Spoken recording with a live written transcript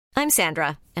I'm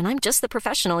Sandra, and I'm just the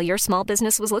professional your small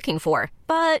business was looking for.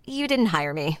 But you didn't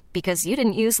hire me because you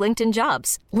didn't use LinkedIn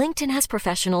Jobs. LinkedIn has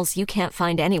professionals you can't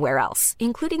find anywhere else,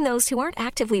 including those who aren't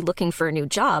actively looking for a new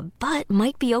job, but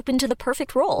might be open to the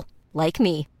perfect role, like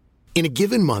me. In a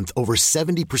given month, over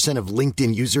 70% of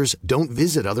LinkedIn users don't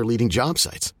visit other leading job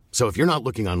sites. So if you're not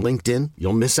looking on LinkedIn,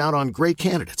 you'll miss out on great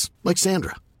candidates like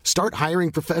Sandra. Start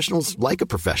hiring professionals like a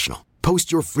professional.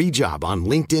 Post your free job on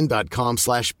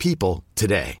linkedin.com/people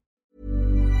today.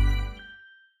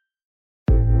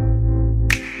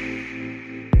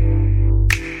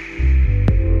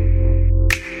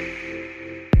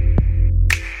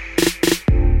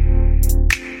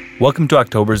 Welcome to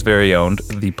October's Very Own,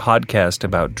 the podcast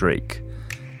about Drake.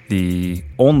 The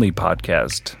only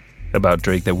podcast about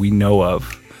Drake that we know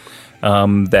of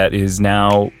that is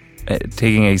now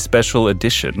taking a special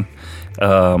edition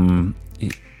to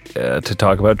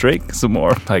talk about Drake some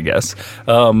more, I guess.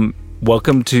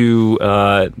 Welcome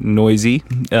to Noisy.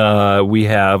 We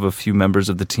have a few members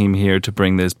of the team here to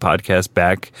bring this podcast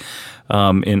back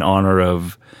in honor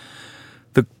of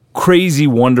the crazy,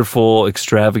 wonderful,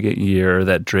 extravagant year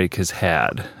that Drake has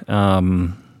had.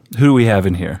 Who do we have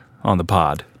in here on the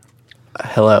pod?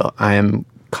 Hello, I am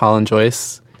Colin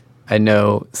Joyce. I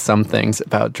know some things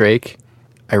about Drake.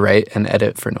 I write and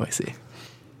edit for Noisy.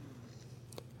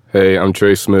 Hey, I'm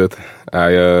Trey Smith.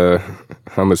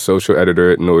 I'm a social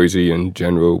editor at Noisy and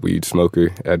general weed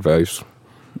smoker advice.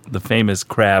 The famous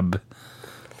crab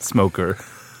smoker.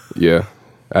 Yeah,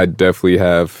 I definitely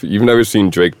have. You've never seen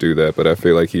Drake do that, but I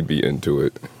feel like he'd be into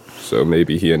it. So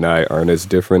maybe he and I aren't as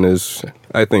different as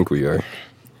I think we are.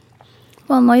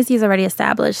 Well, Noisy's already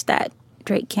established that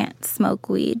Drake can't smoke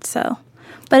weed, so.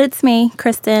 But it's me,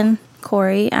 Kristen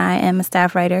Corey. I am a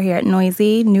staff writer here at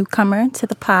Noisy, newcomer to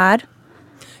the pod.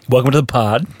 Welcome to the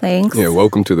pod. Thanks. Yeah,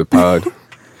 welcome to the pod.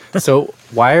 So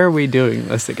why are we doing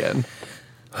this again?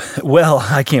 Well,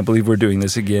 I can't believe we're doing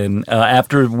this again.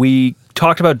 After we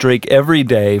talked about Drake every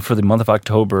day for the month of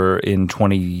October in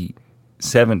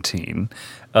 2017,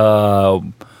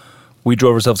 we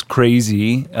drove ourselves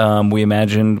crazy. We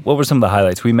imagined, what were some of the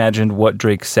highlights? We imagined what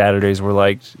Drake's Saturdays were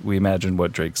like. We imagined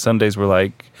what Drake's Sundays were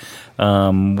like.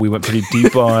 We went pretty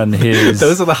deep on his...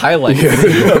 Those are the highlights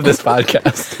of this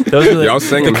podcast. Those are Y'all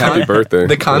sang him happy birthday.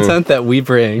 The content that we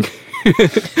bring.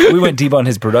 We went deep on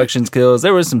his production skills.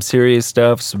 There was some serious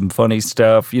stuff, some funny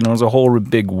stuff. You know, it was a whole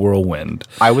big whirlwind.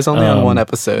 I was only on one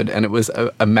episode, and it was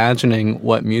imagining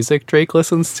what music Drake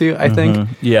listens to, I think.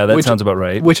 Yeah, that sounds about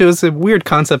right. Which is a weird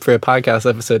concept for a podcast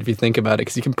episode if you think about it,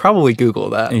 because you can probably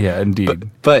Google that. Yeah, indeed.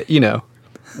 But you know,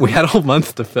 we had a whole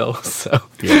month to fill, so.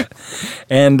 Yeah.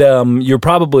 And you're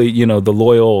probably, you know, the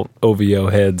loyal OVO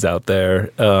heads out there.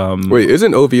 Wait,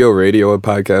 isn't OVO Radio a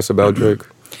podcast about Drake?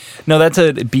 No, that's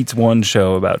a Beats One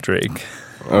show about Drake.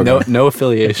 Okay. No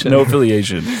affiliation. No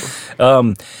affiliation.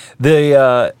 You're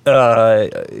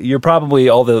probably,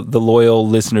 all the loyal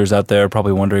listeners out there are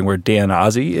probably wondering where Dan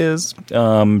Ozzie is.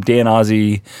 Dan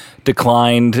Ozzie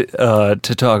declined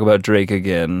to talk about Drake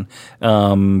again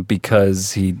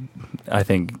because he, I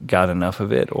think, got enough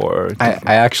of it. Or I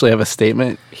actually have a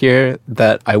statement here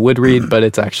that I would read, but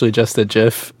it's actually just a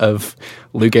GIF of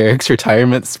Lou Gehrig's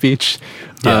retirement speech.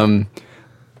 Yeah.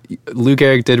 Lou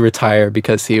Gehrig did retire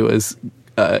because he was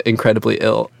incredibly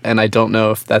ill, and I don't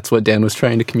know if that's what Dan was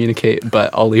trying to communicate, but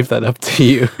I'll leave that up to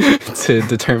you to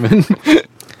determine.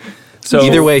 So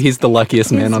either way, he's the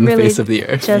luckiest man on the face of the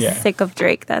earth. Just sick of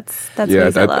Drake. That's what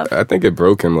he's love. I think it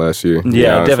broke him last year.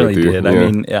 Yeah, it definitely did. Yeah. I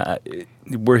mean,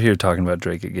 we're here talking about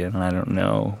Drake again, and I don't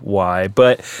know why.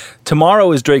 But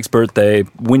tomorrow is Drake's birthday.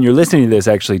 When you're listening to this,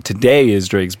 actually, today is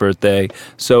Drake's birthday.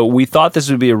 So we thought this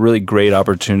would be a really great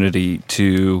opportunity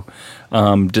to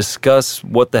discuss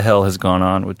what the hell has gone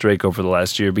on with Drake over the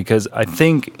last year, because I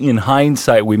think in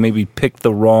hindsight we maybe picked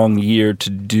the wrong year to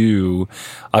do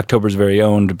October's Very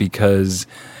Own, because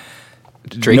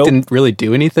Drake didn't really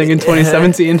do anything in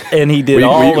 2017. And he did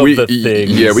all of the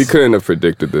things. Yeah, we couldn't have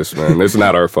predicted this, man. It's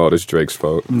not our fault. It's Drake's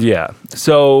fault. Yeah.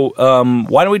 So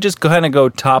why don't we just kind of go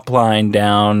top line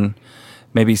down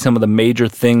maybe some of the major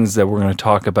things that we're going to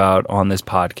talk about on this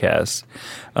podcast.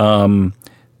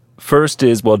 First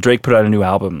is, well, Drake put out a new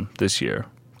album this year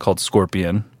called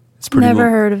Scorpion. It's pretty Never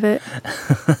heard of it.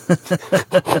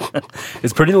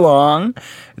 It's pretty long.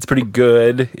 It's pretty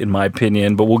good, in my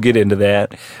opinion, but we'll get into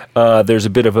that. There's a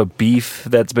bit of a beef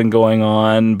that's been going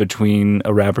on between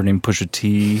a rapper named Pusha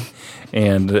T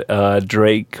and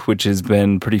Drake, which has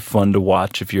been pretty fun to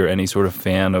watch if you're any sort of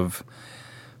fan of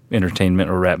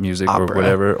entertainment or rap music or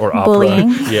whatever, or opera. Bullying.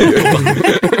 Yeah.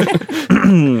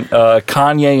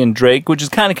 Kanye and Drake, which is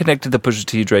kind of connected to the Pusha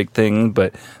T Drake thing,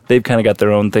 but they've kind of got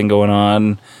their own thing going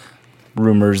on.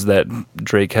 rumors that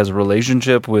Drake has a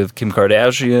relationship with Kim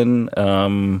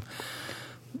Kardashian,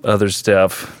 other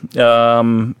stuff.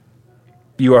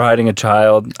 You Are Hiding a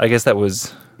Child. I guess that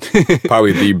was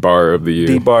Probably the bar of the year.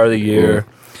 the bar of the year.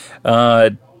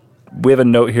 We have a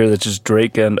note here that's just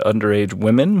Drake and underage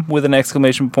women with an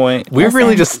exclamation point. We're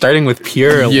really just starting with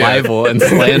pure libel and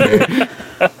slander.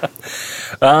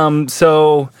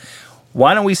 So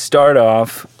why don't we start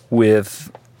off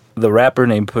with the rapper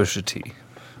named Pusha T?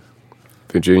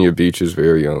 Virginia Beach's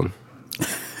very own.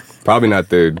 Probably not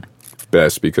their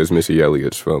best because Missy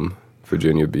Elliott's from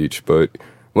Virginia Beach, but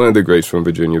one of the greats from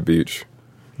Virginia Beach.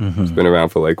 Mm-hmm. It's been around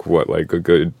for like a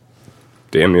good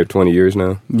damn near 20 years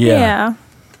now. Yeah.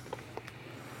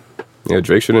 Yeah,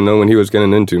 Drake should have known what he was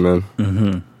getting into, man.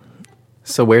 Mm-hmm.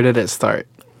 So where did it start?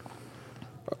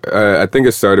 I think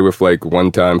it started with like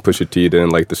one time Pusha T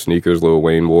didn't like the sneakers Lil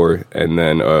Wayne wore, and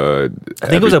then I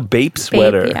think it was a Bape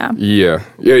sweater. Yeah.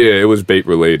 Yeah, it was Bape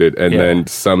related, and Yeah. then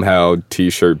somehow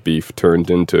T-shirt beef turned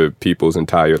into people's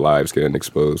entire lives getting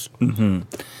exposed. Mm-hmm.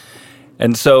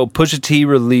 And so Pusha T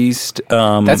released...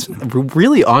 That's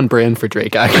really on brand for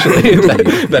Drake, actually,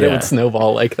 that it would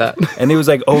snowball like that. and it was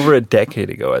like over a decade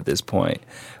ago at this point.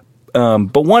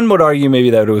 But one would argue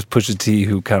maybe that it was Pusha T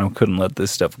who kind of couldn't let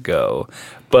this stuff go.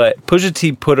 But Pusha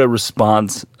T put a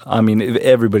response, I mean,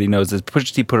 everybody knows this,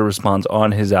 Pusha T put a response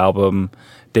on his album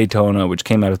Daytona, which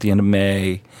came out at the end of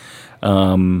May.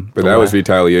 But that was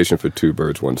retaliation for Two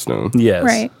Birds, One Stone. Yes.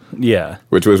 Right. Yeah.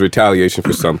 Which was retaliation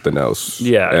for something else.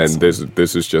 Yeah, And this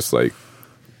is just like,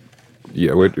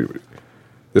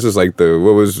 this is like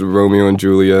what was Romeo and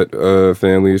Juliet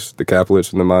families, the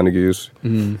Capulets and the Montagues.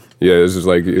 Mm. Yeah, this is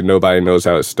like, nobody knows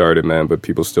how it started, man, but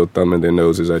people still thumbing their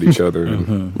noses at each other.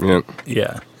 And,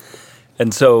 Yeah.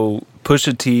 And so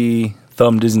Pusha T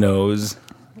thumbed his nose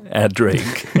at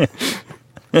Drake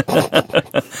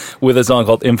with a song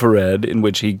called Infrared, in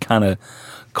which he kind of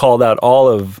called out all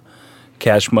of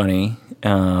Cash Money,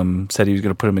 said he was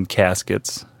going to put him in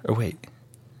caskets. Or wait.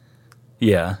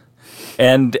 Yeah.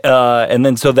 And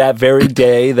then so that very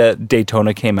day that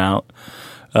Daytona came out,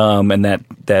 and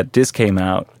that disc came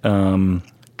out,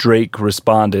 Drake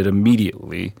responded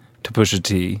immediately to Pusha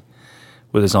T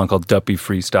with a song called Duppy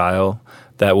Freestyle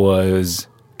that was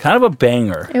kind of a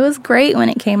banger. It was great when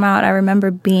it came out. I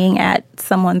remember being at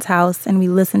someone's house and we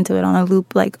listened to it on a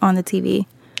loop, like on the TV.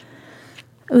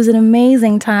 It was an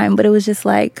amazing time, but it was just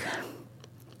like,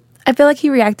 I feel like he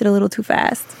reacted a little too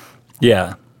fast.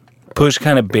 Yeah. Push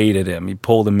kind of baited him. He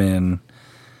pulled him in,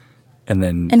 and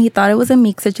then... And he thought it was a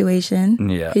Meek situation.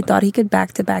 Yeah. He thought he could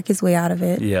back-to-back his way out of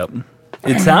it. Yep.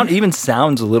 It even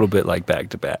sounds a little bit like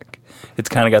back-to-back. It's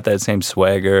kind of got that same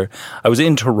swagger. I was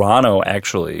in Toronto,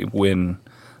 actually, when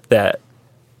that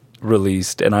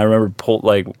released, and I remember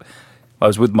I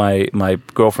was with my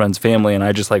girlfriend's family, and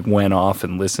I just like went off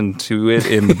and listened to it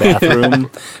in the bathroom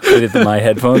with my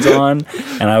headphones on,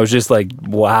 and I was just like,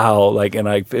 wow, like, and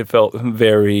it felt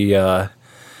very.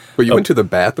 But you went to the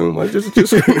bathroom, like just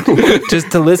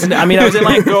just to listen. I mean, I was in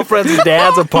my girlfriend's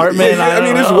dad's apartment.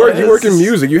 And You work in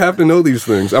music. You have to know these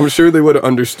things. I'm sure they would have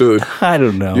understood. I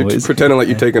don't know. You're pretending like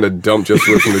you're taking a dump just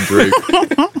to listen to Drake.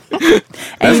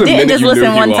 And you didn't just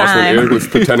listen one time. Eric was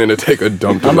pretending to take a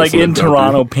dump. I'm like in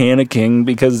Toronto panicking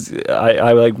because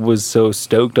I like was so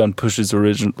stoked on Push's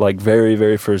original, like very,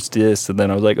 very first disc, and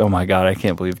then I was like, oh my god, I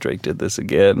can't believe Drake did this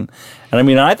again. And I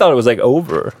mean, I thought it was like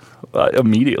over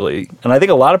immediately, and I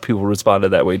think a lot of people responded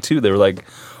that way too. They were like,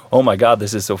 oh my god,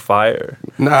 this is so fire.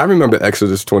 Nah, I remember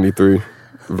Exodus 23,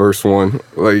 verse 1.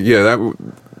 Like, yeah,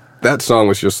 that song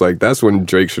was just like, that's when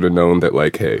Drake should have known that,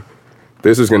 like, hey,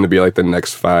 this is going to be like the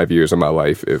next 5 years of my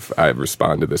life if I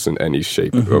respond to this in any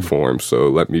shape or form. So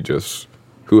let me just,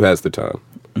 who has the time?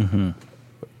 Mm-hmm.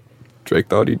 Drake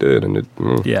thought he did, and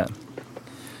Yeah.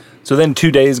 So then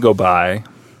 2 days go by,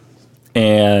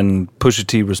 and Pusha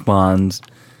T responds,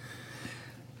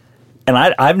 and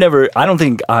I don't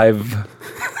think I've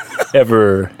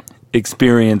ever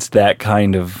experienced that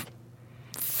kind of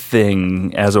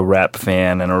thing as a rap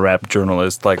fan and a rap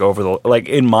journalist, like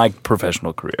in my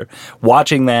professional career.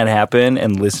 Watching that happen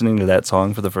and listening to that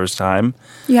song for the first time.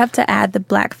 You have to add the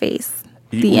blackface,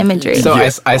 the imagery. So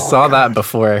I saw that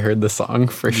before I heard the song,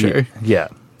 for sure. Yeah.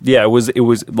 It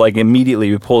was like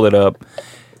immediately we pulled it up,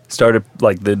 started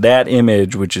like that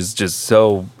image, which is just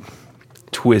so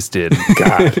twisted.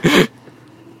 God.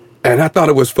 And I thought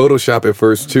it was Photoshop at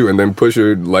first too, and then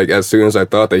Pusha, like, as soon as I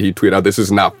thought that, he tweeted out, "This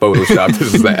is not Photoshop.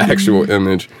 This is the actual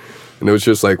image," and it was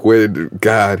just like, "Wait,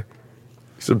 God,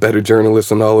 he's a better journalist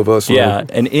than all of us." Yeah, man.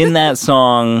 and in that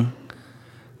song,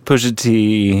 Pusha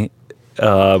T,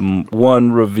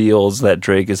 one reveals that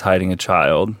Drake is hiding a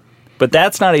child, But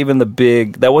that's not even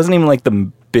that wasn't even like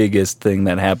the biggest thing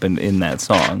that happened in that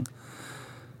song.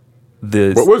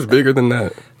 What was bigger than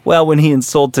that? Well, when he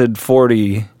insulted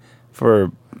 40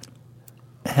 for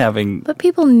having... But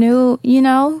people knew,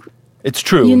 It's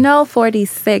true. 40's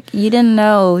sick. You didn't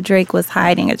know Drake was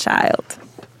hiding a child.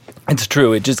 It's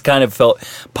true. It just kind of felt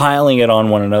piling it on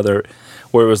one another,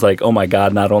 where it was like, oh my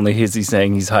God, not only is he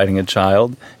saying he's hiding a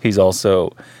child, he's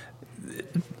also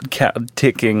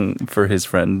ticking for his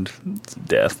friend's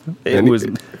death.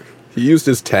 He used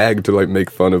his tag to like make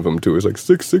fun of him too. It was like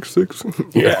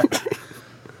 666. Yeah.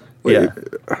 Yeah.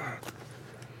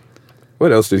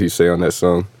 What else did he say on that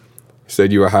song? He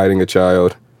said you were hiding a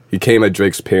child. He came at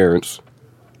Drake's parents.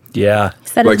 Yeah. He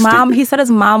said he said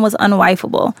his mom was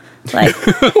unwifeable. Like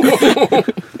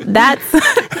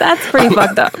that's pretty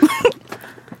fucked up.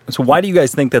 So why do you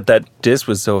guys think that diss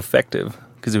was so effective?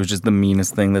 Because it was just the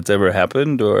meanest thing that's ever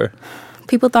happened, or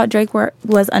people thought Drake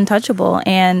was untouchable,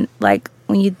 and like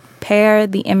when you pair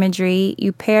the imagery,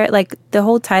 you pair like the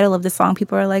whole title of the song,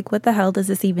 people are like, what the hell does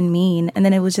this even mean? And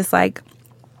then it was just like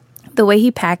the way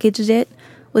he packaged it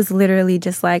was literally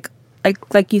just like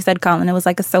you said, Colin, it was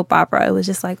like a soap opera. It was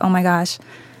just like, oh my gosh,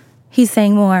 he's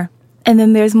saying more, and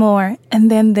then there's more, and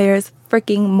then there's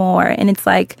freaking more. And it's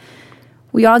like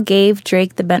we all gave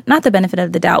Drake not the benefit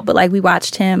of the doubt, but like we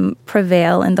watched him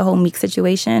prevail in the whole Meek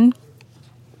situation.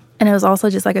 And it was also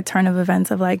just like a turn of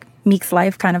events of like Meek's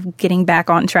life kind of getting back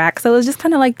on track. So it was just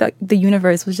kind of like the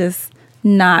universe was just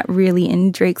not really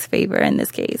in Drake's favor in this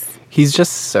case. He's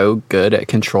just so good at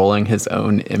controlling his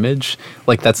own image.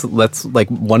 Like that's like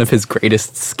one of his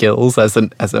greatest skills as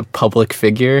a public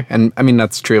figure. And I mean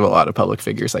that's true of a lot of public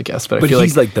figures, I guess. But I feel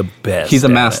he's like the best. He's a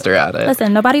master at it.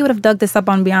 Listen, nobody would have dug this up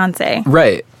on Beyonce.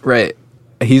 Right.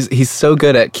 He's so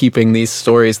good at keeping these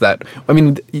stories that, I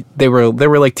mean, there were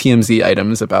like TMZ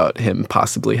items about him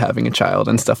possibly having a child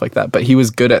and stuff like that, but he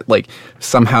was good at like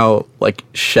somehow like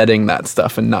shedding that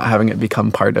stuff and not having it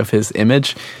become part of his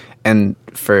image. And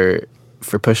for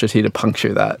Pusha T to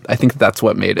puncture that, I think that's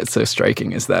what made it so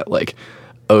striking, is that like,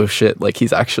 oh shit, like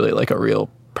he's actually like a real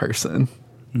person.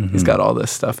 Mm-hmm. He's got all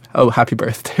this stuff. Oh, happy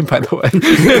birthday, by the way.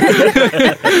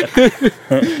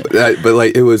 But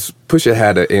like, it was, Pusha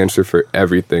had an answer for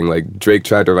everything. Like, Drake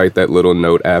tried to write that little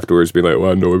note afterwards, be like,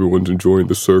 well, I know everyone's enjoying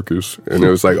the circus. And it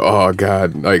was like, oh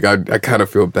God, like I kind of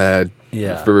feel bad.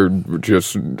 Yeah.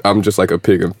 I'm just like a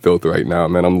pig in filth right now,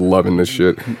 man. I'm loving this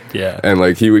shit. Yeah. And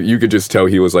like you could just tell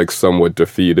he was like somewhat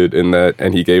defeated in that,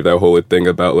 and he gave that whole thing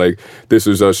about like, this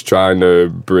is us trying to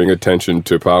bring attention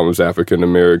to problems African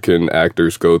American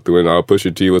actors go through. And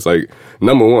Pusha T was like,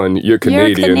 number one, you're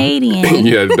Canadian. You're Canadian.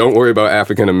 Yeah, don't worry about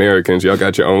African Americans. Y'all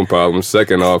got your own problems.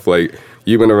 Second off, like,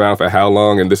 you've been around for how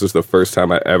long? And this is the first time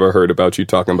I ever heard about you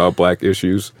talking about black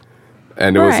issues.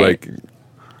 And it was like,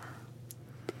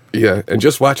 yeah, and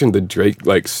just watching the Drake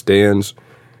like stands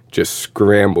just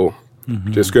scramble.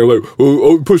 Mm-hmm. Just go like,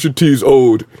 oh, Pusha T's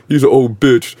old. He's an old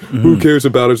bitch. Mm-hmm. Who cares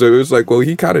about him? It was like, well,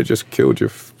 he kind of just killed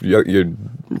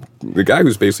the guy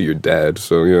who's basically your dad.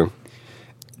 So yeah,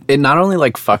 it not only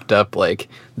like fucked up like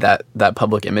that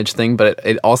public image thing, but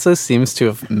it also seems to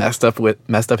have messed up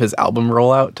his album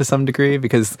rollout to some degree,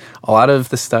 because a lot of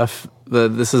the stuff.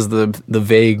 This is the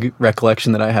vague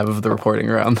recollection that I have of the reporting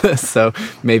around this. So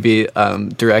maybe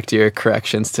direct your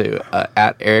corrections to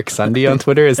at Eric Sunday on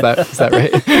Twitter. Is that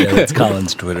right? Yeah, that's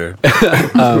Colin's Twitter.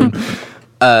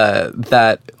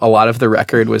 That a lot of the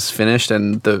record was finished,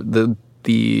 and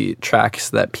the tracks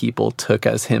that people took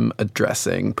as him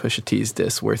addressing Pusha T's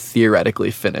diss were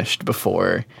theoretically finished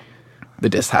before the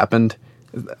diss happened.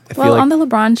 Well, on the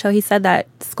LeBron show, he said that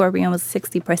Scorpion was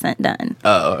 60% done.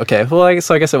 Oh, okay. Well, I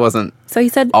guess it wasn't. So he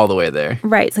said all the way there,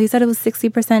 right? So he said it was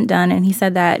 60% done, and he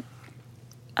said that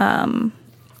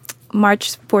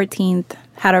March 14th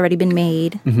had already been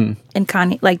made, mm-hmm. and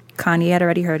Kanye had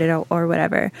already heard it or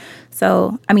whatever.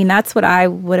 So I mean, that's what I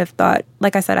would have thought.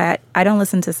 Like I said, I don't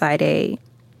listen to Side A,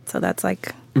 so that's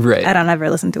like right. I don't ever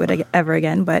listen to it ever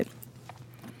again. But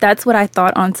that's what I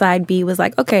thought on Side B was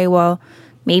like. Okay, well.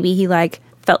 Maybe he like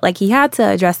felt like he had to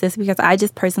address this, because I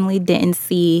just personally didn't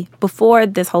see, before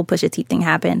this whole Pusha T thing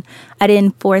happened, I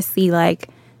didn't foresee like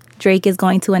Drake is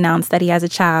going to announce that he has a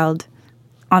child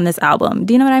on this album.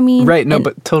 Do you know what I mean? Right. No,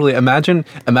 but totally. Imagine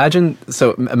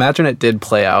it did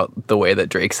play out the way that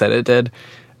Drake said it did.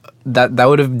 That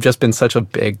would have just been such a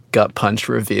big gut punch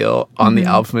reveal on the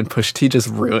album, and Pusha T just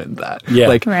ruined that. Yeah.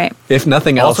 Like, right. If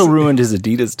nothing else. Also ruined his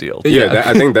Adidas deal. Yeah,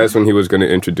 I think that's when he was going to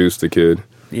introduce the kid.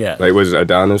 Yeah. Like, was it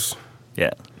Adonis?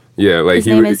 Yeah. Yeah, like his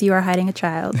name is You Are Hiding a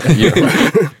Child.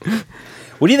 Yeah.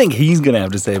 What do you think he's gonna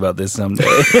have to say about this someday?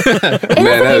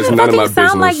 Man, that is none of my business.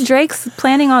 Sound like Drake's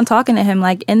planning on talking to him.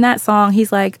 Like in that song,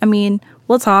 he's like, I mean,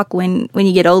 we'll talk when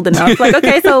you get old enough. Like,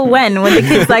 okay, so when the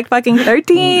kid's like fucking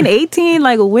 13, 18,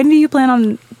 like when do you plan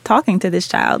on talking to this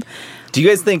child? Do you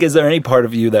guys think, is there any part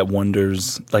of you that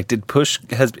wonders, like, did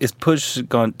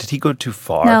he go too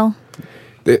far? No.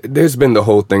 There's been the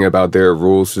whole thing about there are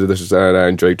rules to this,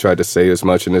 and Drake tried to say as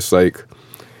much, and it's like,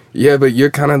 yeah, but you're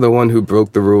kind of the one who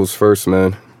broke the rules first,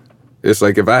 man. It's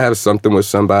like, if I have something with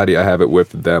somebody, I have it with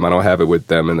them. I don't have it with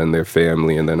them and then their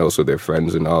family and then also their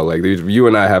friends and all. Like, you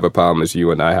and I have a problem, it's you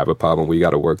and I have a problem. We got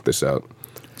to work this out.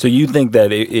 So you think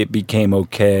that it became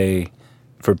okay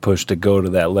for Push to go to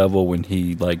that level when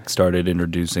he, like, started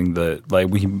introducing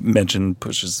we mentioned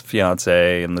Push's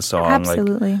fiance in the song?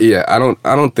 Absolutely. Yeah, I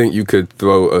don't think you could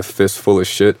throw a fistful of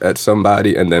shit at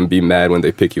somebody and then be mad when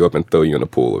they pick you up and throw you in a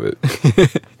pool of it.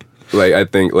 Like, I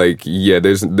think, like, yeah,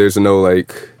 there's no,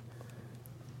 like...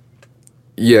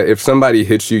 Yeah, if somebody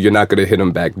hits you, you're not going to hit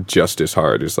them back just as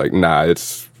hard. It's like, nah,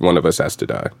 it's one of us has to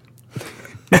die.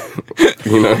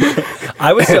 You know?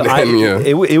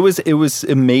 It was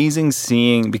amazing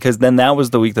seeing, because then that was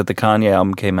the week that the Kanye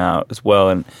album came out as well,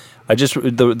 and I just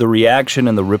the reaction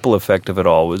and the ripple effect of it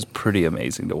all was pretty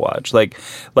amazing to watch. Like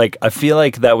I feel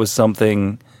like that was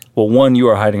something. Well, one, You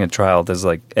Are Hiding a Child has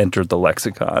like entered the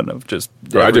lexicon of just.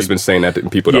 I've just been saying that to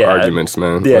people to arguments,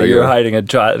 man. Yeah, You're Hiding a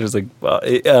Child. It was like,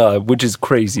 which is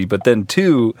crazy. But then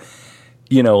two,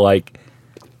 like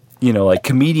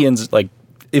comedians, like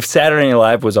if Saturday Night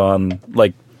Live was on,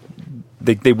 like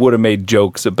they would have made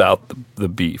jokes about the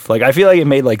beef. Like I feel like it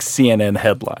made like CNN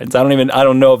headlines. I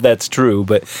don't know if that's true,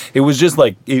 but it was just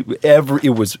like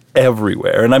it was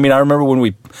everywhere. And I mean, I remember when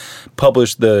we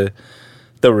published the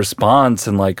response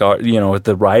and like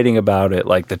the writing about it,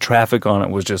 like the traffic on it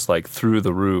was just like through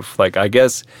the roof. Like I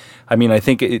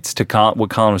think it's to what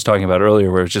Colin was talking about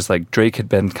earlier, where it's just like Drake had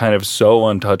been kind of so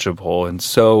untouchable and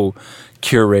so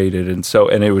curated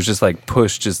and it was just like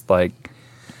Push, just like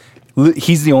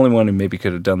he's the only one who maybe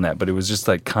could have done that, but it was just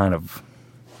like it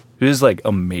was like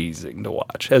amazing to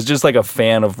watch as just like a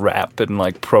fan of rap and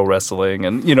like pro wrestling,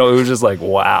 and it was just like,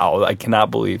 wow, I cannot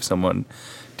believe someone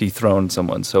dethroned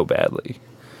someone so badly.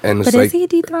 And but is he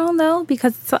dethroned though?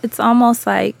 Because it's almost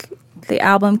like the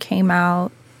album came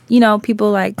out,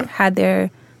 people like had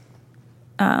their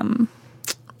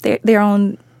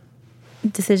own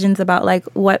decisions about like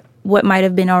what might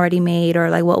have been already made or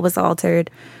like what was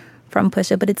altered from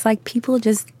Pusha. But it's like people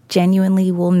just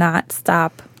genuinely will not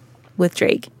stop with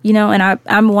Drake, and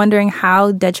I'm wondering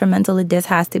how detrimental this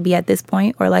has to be at this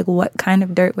point, or like what kind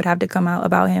of dirt would have to come out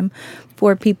about him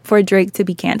for Drake to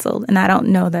be canceled. And I don't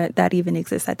know that even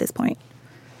exists at this point.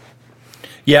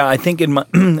 Yeah, I think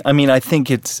I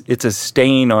think it's a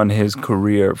stain on his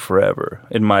career forever,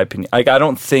 in my opinion. Like I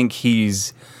don't think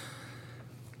he's,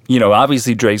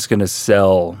 obviously Drake's going to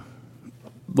sell,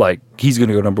 like he's going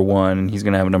to go number one and he's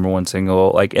going to have a number one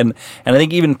single, like and I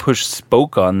think even Push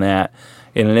spoke on that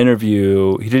in an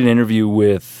interview. He did an interview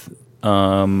with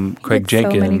Craig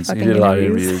Jenkins. He did a lot of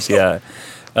interviews. Yeah.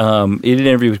 He did an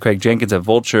interview with Craig Jenkins at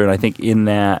Vulture, and I think in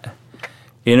that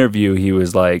interview he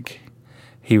was like,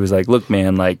 look,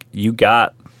 man, like you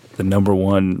got the number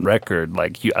one record,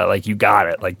 like you got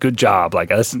it, like good job,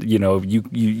 like us,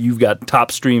 you've got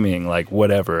top streaming, like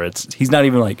whatever. He's not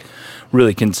even like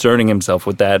really concerning himself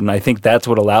with that, and I think that's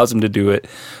what allows him to do it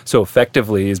so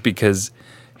effectively, is because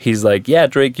he's like, yeah,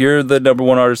 Drake, you're the number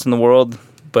one artist in the world,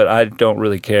 but I don't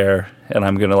really care, and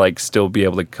I'm gonna like still be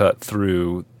able to cut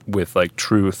through with like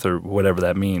truth or whatever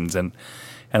that means, and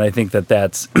I think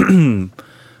that's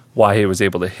why he was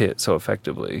able to hit so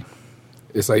effectively.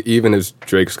 It's like, even as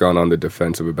Drake's gone on the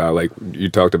defensive about, like you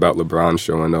talked about LeBron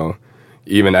showing all,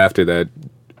 even after that,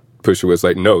 Pusha was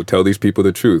like, no, tell these people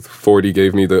the truth. 40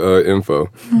 gave me the info,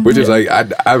 which is like,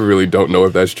 I really don't know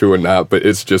if that's true or not, but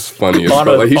it's just funny as fuck.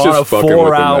 Like he's just fucking with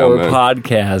them now, man. On a 4-hour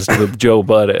podcast with Joe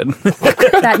Budden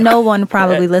that no one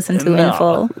probably listened to in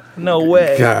full. No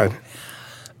way. God.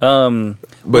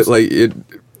 But like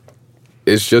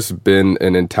it's just been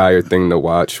an entire thing to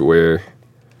watch where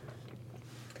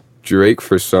Drake,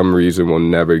 for some reason, will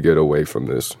never get away from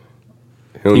this.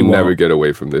 He'll never get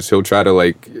away from this. He'll try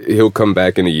to he'll come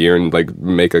back in a year and like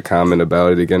make a comment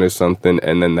about it again or something,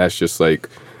 and then that's just like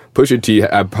Pusha T.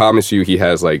 I promise you, he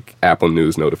has like Apple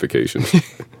News notifications.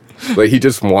 Like he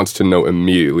just wants to know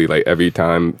immediately, like every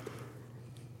time,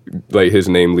 like his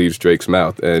name leaves Drake's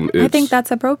mouth, and I think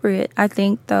that's appropriate. I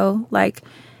think though, like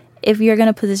if you're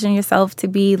gonna position yourself to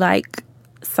be like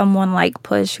someone like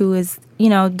Push, who is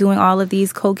doing all of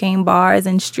these cocaine bars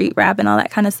and street rap and all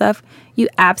that kind of stuff, you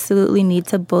absolutely need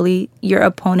to bully your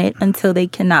opponent until they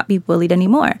cannot be bullied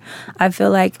anymore. I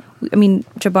feel like,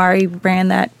 Jabari ran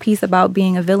that piece about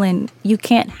being a villain. You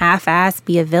can't half-ass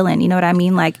be a villain. You know what I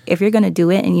mean? Like, if you're going to do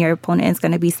it and your opponent is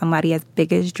going to be somebody as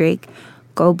big as Drake,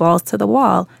 go balls to the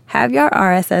wall. Have your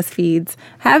RSS feeds.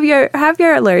 Have your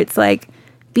alerts. Like,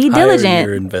 be diligent. Hire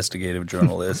your investigative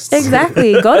journalists.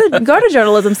 Exactly. Go to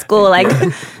journalism school. Like,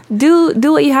 do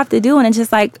what you have to do. And it's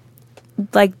just like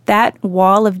that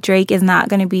wall of Drake is not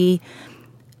going to be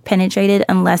penetrated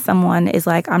unless someone is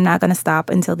like, I'm not going to stop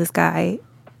until this guy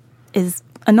is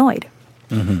annoyed.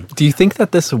 Mm-hmm. Do you think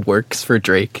that this works for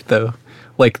Drake though?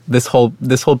 Like this whole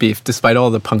beef, despite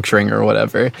all the puncturing or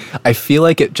whatever, I feel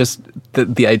like it just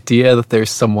the idea that there's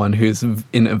someone who's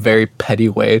in a very petty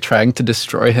way trying to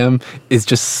destroy him is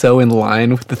just so in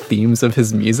line with the themes of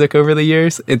his music over the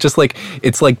years.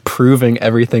 It's like proving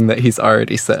everything that he's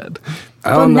already said.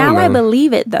 Well, now I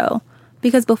believe it though,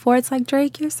 because before it's like,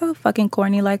 Drake, you're so fucking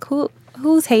corny. Like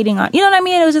who's hating on? You know what I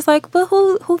mean? It was just like, but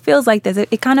who feels like this?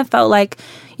 It kind of felt like,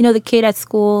 the kid at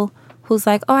school who's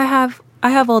like, oh, I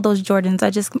have all those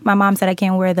Jordans. My mom said I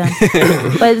can't wear them.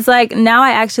 But it's like, now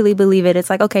I actually believe it. It's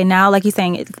like, okay, now, like you're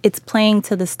saying, it's playing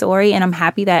to the story, and I'm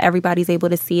happy that everybody's able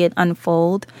to see it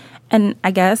unfold. And I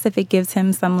guess if it gives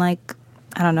him some, like,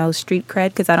 I don't know, street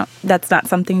cred, because that's not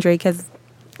something Drake has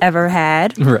ever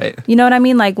had. Right. You know what I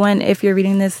mean? Like, if you're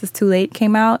reading this Too Late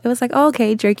came out, it was like, oh,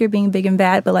 okay, Drake, you're being big and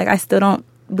bad, but, like, I still don't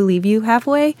believe you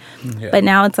halfway. Yeah. But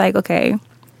now it's like, okay,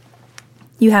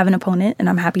 you have an opponent, and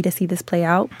I'm happy to see this play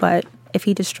out, but if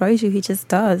he destroys you, he just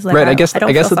does. Like, right. I guess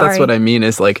that's what I mean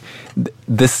is like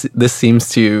this seems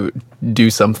to do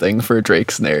something for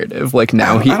Drake's narrative. Like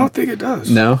now I don't think it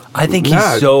does. No, I think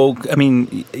he's so. I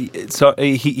mean, so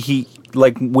he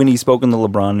like when he spoke in the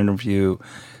LeBron interview,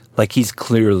 like he's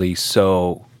clearly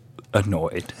so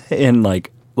annoyed and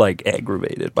like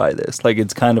aggravated by this. Like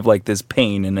it's kind of like this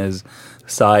pain in his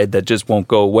side that just won't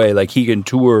go away. Like he can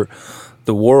tour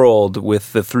the world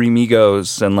with the Three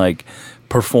Migos and like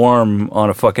perform on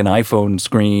a fucking iPhone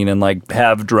screen and like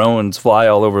have drones fly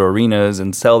all over arenas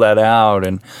and sell that out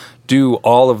and do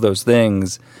all of those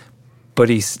things, but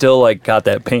he's still like got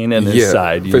that pain in his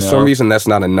side. For some reason, that's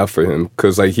not enough for him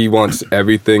because like he wants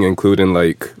everything, including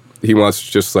like he wants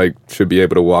just like to be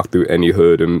able to walk through any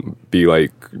hood and be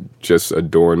like just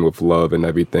adorned with love and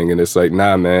everything. And it's like,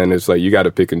 nah, man. It's like you got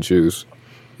to pick and choose.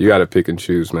 You got to pick and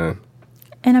choose, man.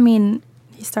 And I mean,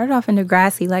 he started off in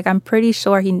Degrassi. Like, I'm pretty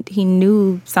sure he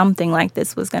knew something like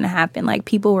this was going to happen. Like,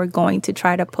 people were going to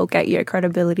try to poke at your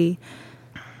credibility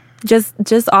just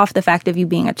off the fact of you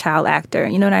being a child actor.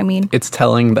 You know what I mean? It's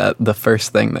telling that the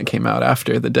first thing that came out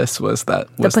after the diss was the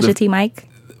Pusha T mic?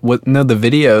 The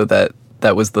video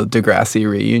that was the Degrassi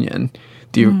reunion.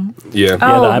 Do you? Mm-hmm. Yeah.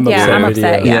 I'm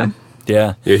upset.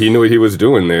 Yeah, he knew what he was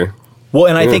doing there. Well,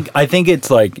 and I think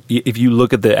it's like if you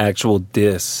look at the actual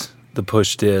diss, the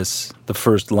Push diss, the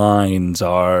first lines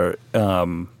are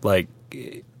like,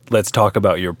 let's talk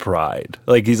about your pride.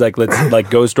 Like he's like, let's like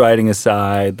ghost riding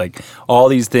aside, like all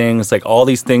these things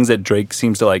that Drake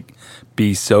seems to like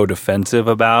be so defensive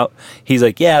about. He's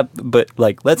like, yeah, but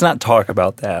like let's not talk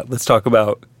about that. Let's talk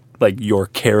about like your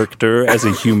character as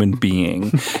a human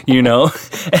being, you know?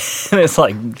 And it's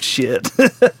like shit.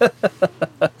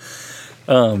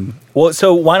 Well,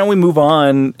 so why don't we move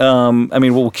on? I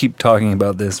mean, we'll keep talking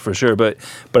about this for sure, but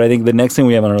I think the next thing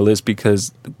we have on our list,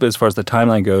 because as far as the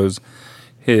timeline goes,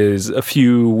 is a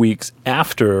few weeks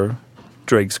after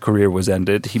Drake's career was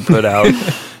ended, he put out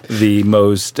the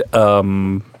most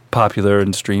popular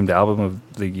and streamed album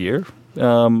of the year.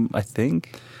 I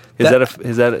think.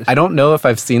 Is that? I don't know if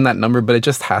I've seen that number, but it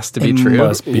just has to be true.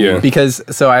 Must be. Yeah. Because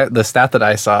the stat that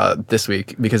I saw this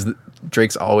week, because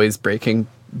Drake's always breaking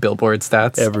Billboard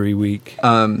stats every week.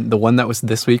 The one that was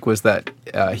this week was that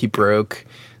he broke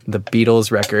the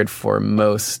Beatles record for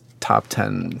most top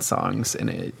 10 songs in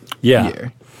a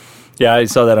year. Yeah, I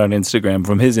saw that on Instagram.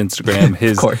 From his Instagram,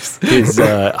 of course. his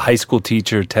high school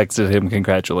teacher texted him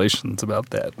congratulations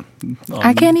about that.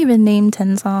 I can't even name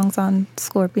 10 songs on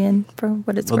Scorpion for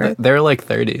what it's worth. They're like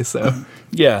 30, so.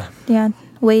 Yeah. Yeah,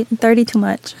 wait, 30 too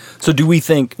much. So do we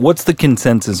think, what's the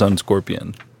consensus on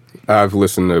Scorpion? I've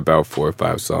listened to about 4 or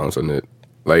 5 songs on it.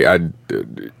 Like,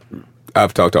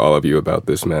 I've talked to all of you about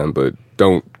this, man, but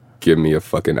don't give me a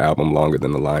fucking album longer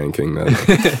than The Lion King, man.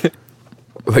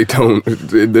 Like,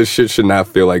 this shit should not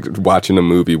feel like watching a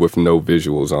movie with no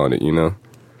visuals on it, you know?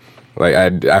 Like,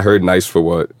 I heard Nice for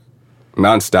What?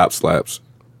 Nonstop slaps.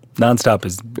 Nonstop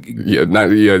is...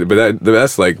 but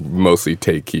that's like mostly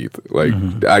Tay Keith. Like,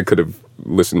 I could have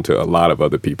listened to a lot of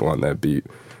other people on that beat.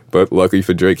 But luckily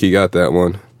for Drake, he got that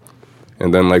one.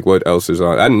 And then, like, what else is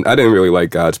on? I didn't really like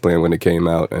God's Plan when it came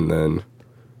out, and then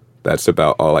that's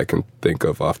about all I can think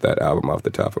of off that album off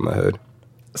the top of my head.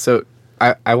 So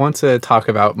I want to talk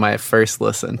about my first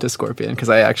listen to Scorpion, because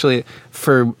I actually,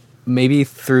 for maybe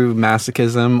through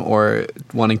masochism or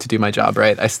wanting to do my job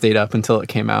right, I stayed up until it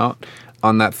came out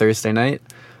on that Thursday night.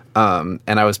 And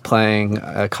I was playing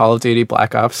Call of Duty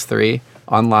Black Ops 3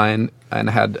 online, and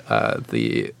I had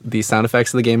the sound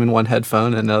effects of the game in one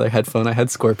headphone, and another headphone I had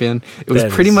Scorpion. It was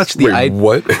pretty much the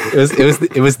what?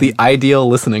 It was the ideal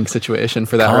listening situation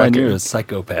for that Colin, record. you're a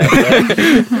psychopath.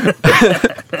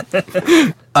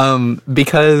 Right?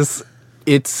 Because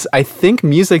it's, I think,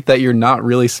 music that you're not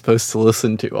really supposed to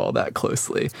listen to all that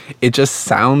closely. It just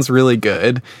sounds really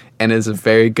good and is a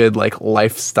very good, like,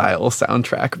 lifestyle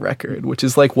soundtrack record, which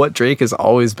is like what Drake has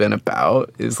always been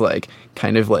about, is like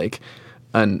kind of like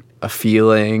a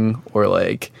feeling or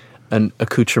like an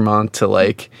accoutrement to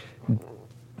like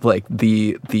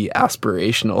the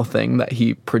aspirational thing that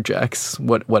he projects,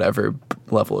 whatever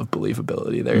level of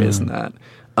believability there is in that.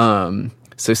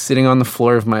 So sitting on the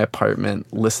floor of my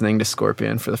apartment, listening to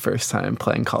Scorpion for the first time,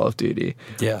 playing Call of Duty,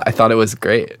 Yeah. I thought it was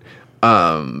great.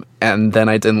 And then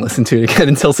I didn't listen to it again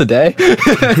until today.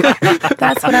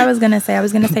 That's what I was going to say. I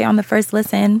was going to say on the first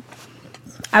listen,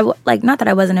 like, not that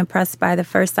I wasn't impressed by the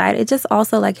first side. It just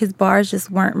also, like, his bars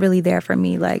just weren't really there for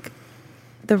me. Like,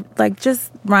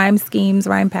 just rhyme schemes,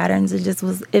 rhyme patterns,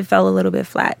 it fell a little bit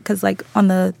flat. Because, like, on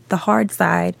the hard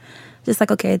side, just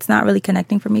like, okay, it's not really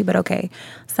connecting for me, but okay.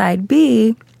 Side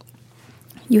B,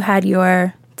 you had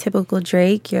your typical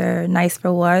Drake, your nice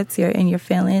for what's, your in your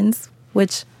feelings,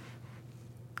 which,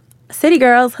 City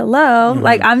Girls, hello. Mm-hmm.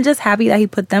 Like, I'm just happy that he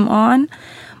put them on.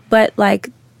 But, like,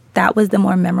 that was the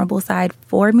more memorable side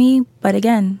for me. But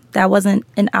again, that wasn't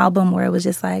an album where it was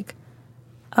just like,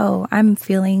 oh, I'm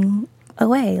feeling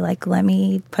away. Like, let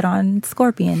me put on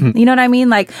Scorpion. You know what I mean?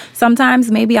 Like,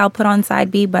 sometimes maybe I'll put on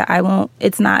side B, but I won't,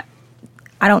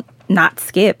 I don't not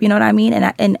skip. You know what I mean?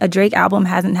 And a Drake album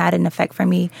hasn't had an effect for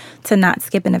me to not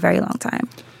skip in a very long time.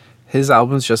 His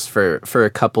albums just for a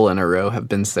couple in a row have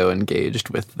been so engaged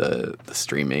with the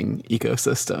streaming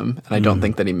ecosystem, and I don't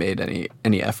think that he made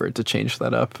any effort to change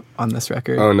that up on this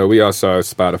record. Oh no, we all saw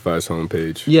Spotify's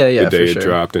homepage. Yeah, the day for it sure.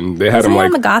 dropped, and they had Was him he like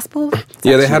on the gospel?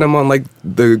 yeah, they had him on like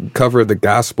the cover of the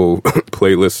gospel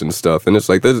playlist and stuff, and it's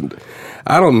like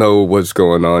I don't know what's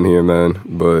going on here, man,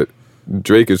 but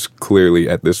Drake is clearly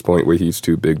at this point where he's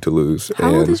too big to lose.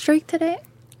 How old is Drake today?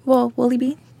 Well, will he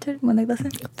be when they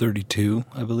listen? 32,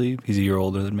 I believe. He's a year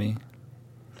older than me.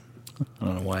 I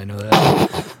don't know why I know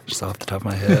that. Just off the top of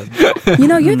my head. You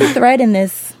know, you're the thread in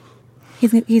this.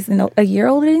 He's a year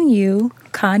older than you.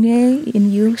 Kanye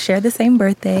and you share the same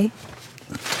birthday.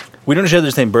 We don't share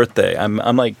the same birthday. I'm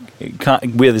like,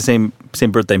 we have the same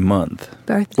birthday month.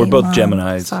 We're both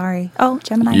Geminis. Sorry. Oh,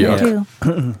 Gemini Yeah. too.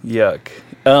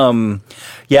 Yuck.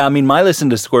 Yeah, I mean, my listen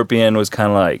to Scorpion was kind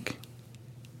of like,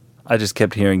 I just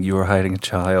kept hearing "You Were Hiding a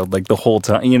Child" like the whole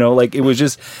time. You know, like it was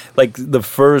just like the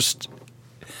first.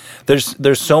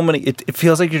 There's so many. It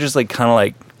feels like you're just like kind of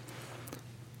like.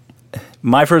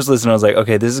 My first listen, I was like,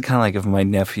 okay, this is kind of like if my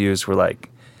nephews were like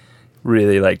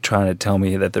really like trying to tell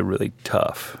me that they're really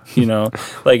tough, you know,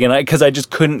 like, and because I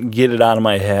just couldn't get it out of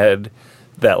my head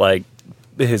that like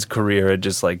his career had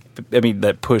just like, I mean,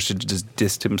 that push had just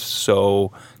dissed him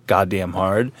so goddamn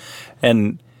hard,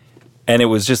 and it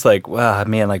was just like, wow,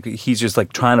 man, like he's just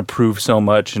like trying to prove so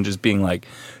much and just being like,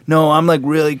 no, I'm like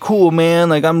really cool, man,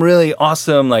 like I'm really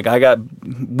awesome, like I got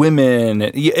women,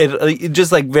 it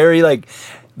just like very like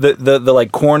the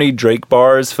like corny Drake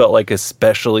bars felt like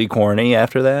especially corny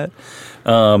after that,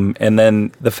 and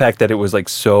then the fact that it was like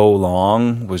so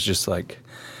long was just like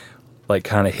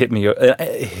kind of hit me.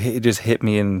 It just hit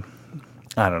me, and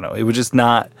I don't know. It was just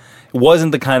not. It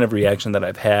wasn't the kind of reaction that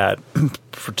I've had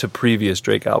to previous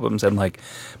Drake albums, and like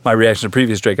my reaction to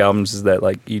previous Drake albums is that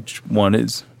like each one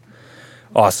is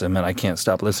awesome, and I can't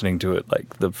stop listening to it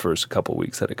like the first couple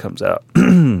weeks that it comes out.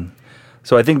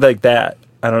 So I think like that.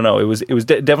 I don't know. It was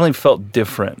definitely felt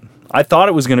different. I thought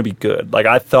it was going to be good. Like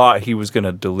I thought he was going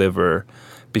to deliver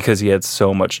because he had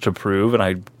so much to prove,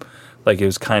 and it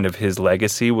was kind of his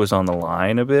legacy was on the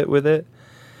line a bit with it,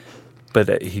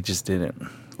 but he just didn't.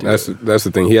 That's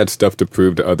the thing. He had stuff to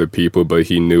prove to other people, but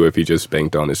he knew if he just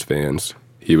banked on his fans,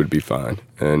 he would be fine.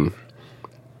 And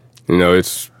you know,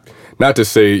 it's not to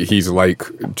say he's like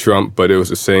Trump, but it was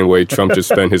the same way Trump just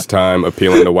spent his time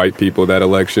appealing to white people that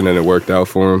election, and it worked out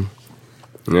for him.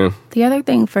 Yeah. The other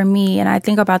thing for me, and I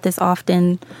think about this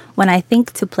often when I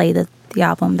think to play the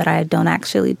album that I don't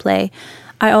actually play,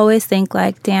 I always think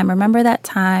like, damn, remember that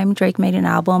time Drake made an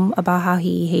album about how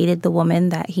he hated the woman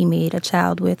that he made a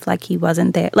child with, like he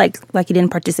wasn't there, like he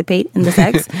didn't participate in the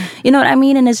sex. You know what I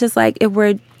mean? And it's just like, if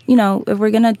we're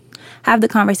going to have the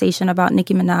conversation about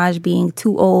Nicki Minaj being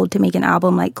too old to make an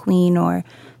album like Queen, or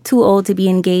too old to be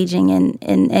engaging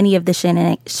in any of the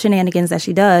shenanigans that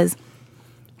she does,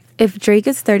 if Drake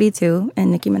is 32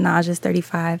 and Nicki Minaj is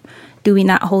 35, do we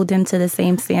not hold him to the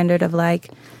same standard of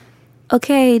like,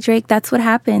 okay, Drake, that's what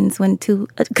happens when two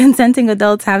consenting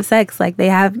adults have sex. Like, they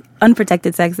have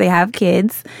unprotected sex, they have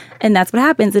kids, and that's what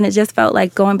happens. And it just felt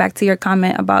like, going back to your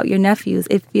comment about your nephews,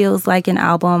 it feels like an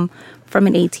album from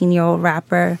an 18-year-old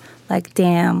rapper. Like,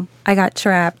 damn, I got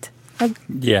trapped. Like,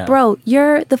 Yeah. bro,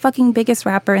 you're the fucking biggest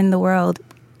rapper in the world.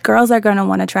 Girls are going to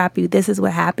want to trap you. This is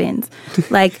what happens.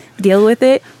 Like, deal with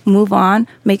it, move on,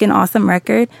 make an awesome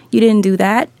record. You didn't do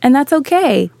that, and that's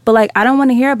okay. But, like, I don't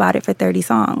want to hear about it for 30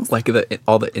 songs. Like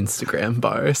all the Instagram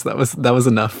bars. That was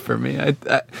enough for me.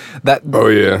 Oh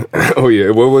yeah, oh yeah.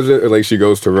 What was it? Like, she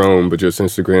goes to Rome, but just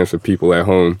Instagrams for people at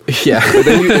home. Yeah. And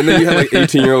then you had like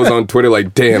 18-year-olds on Twitter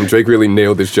like, damn, Drake really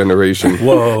nailed this generation.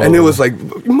 Whoa. And it was like,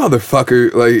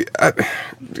 motherfucker, like,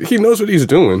 he knows what he's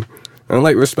doing. And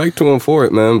like, respect to him for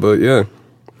it, man. But yeah,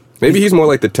 maybe he's more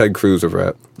like the Ted Cruz of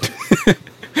rap.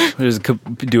 We're just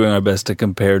doing our best to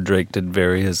compare Drake to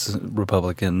various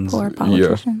Republicans. Or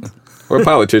politicians. Or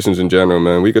politicians in general,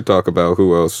 man. We could talk about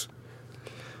who else.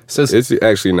 So It's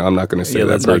actually, no, I'm not going to say Yeah,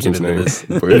 that let's not get person's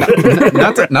into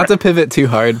name. But- not to pivot too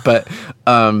hard, but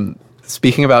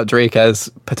speaking about Drake as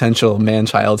potential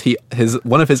man-child,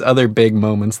 one of his other big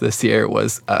moments this year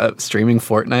was streaming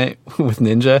Fortnite with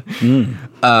Ninja.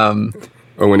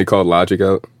 or when he called Logic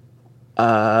out.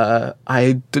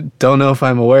 Don't know if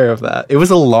I'm aware of that. It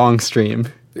was a long stream.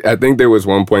 I think there was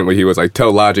one point where he was like,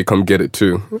 tell Logic come get it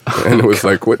too. And it was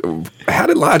like, what? How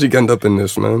did Logic end up in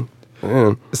this, man?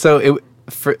 Yeah. So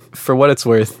for what it's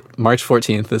worth, March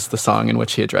 14th is the song in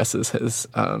which he addresses his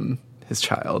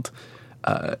child.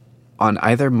 On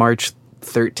either March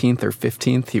 13th or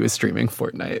 15th, he was streaming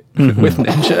Fortnite with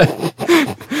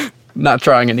Ninja. Not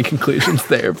drawing any conclusions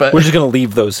there, but We're just going to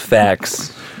leave those facts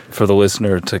for the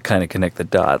listener to kind of connect the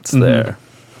dots there.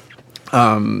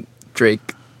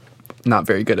 Drake, not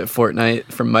very good at Fortnite,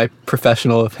 from my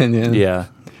professional opinion. Yeah.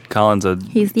 Colin's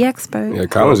He's the expert. Yeah,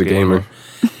 Colin's a gamer.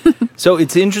 So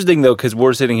it's interesting, though, because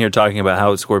we're sitting here talking about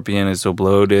how Scorpion is so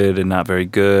bloated and not very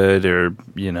good, or,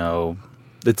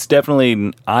 it's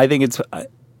definitely, I think it's,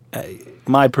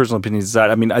 my personal opinion is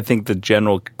that, I mean, I think the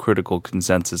general critical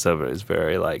consensus of it is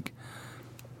very, like,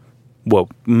 well,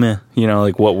 meh,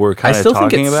 like what we're kind I of still talking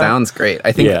think it about. sounds great.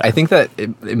 I think that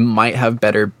it might have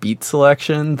better beat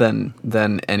selection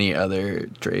than any other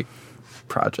Drake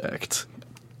project.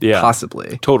 Yeah.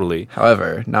 Possibly. Totally.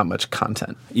 However, not much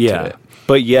content Yeah. to it.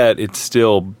 But yet it's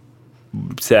still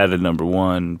sat at number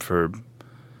one for,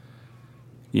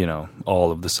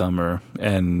 all of the summer.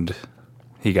 And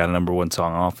he got a number one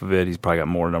song off of it. He's probably got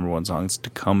more number one songs to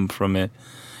come from it.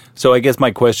 So I guess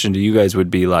my question to you guys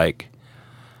would be like,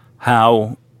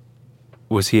 how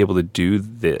was he able to do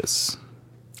this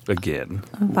again?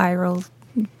 A viral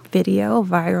video,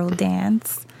 viral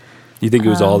dance. You think it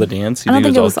was all the dance? You I don't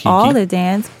think it was all Kiki? the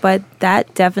dance, but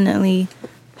that definitely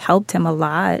helped him a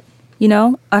lot.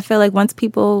 I feel like once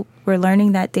people were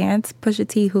learning that dance, Pusha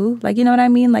T who, like, you know what I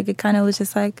mean? Like, it kind of was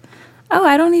just like, oh,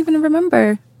 I don't even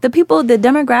remember. The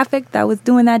demographic that was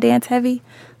doing that dance heavy,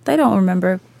 they don't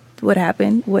remember what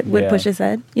happened, what Pusha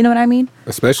said. You know what I mean?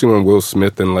 Especially when Will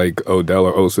Smith and like Odell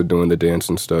are also doing the dance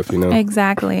and stuff,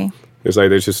 Exactly. It's like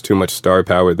there's just too much star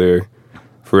power there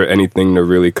for anything to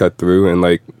really cut through. And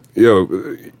like,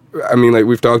 I mean, like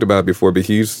we've talked about before, but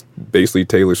he's basically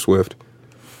Taylor Swift.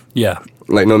 Yeah.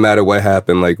 Like, no matter what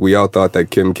happened, like, we all thought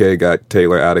that Kim K got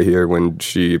Taylor out of here when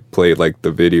she played, like,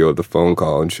 the video of the phone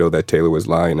call and showed that Taylor was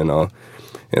lying and all.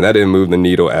 And that didn't move the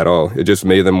needle at all. It just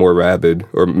made them more rabid,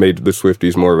 or made the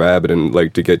Swifties more rabid, and,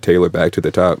 like, to get Taylor back to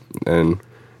the top. And,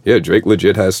 yeah, Drake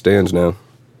legit has stands now.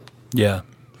 Yeah.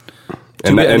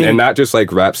 And not just,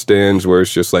 like, rap stands where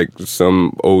it's just, like,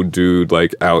 some old dude,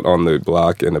 like, out on the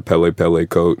block in a Pele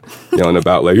coat yelling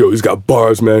about, like, yo, he's got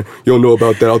bars, man. You don't know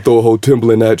about that. I'll throw a whole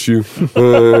Timberland at you.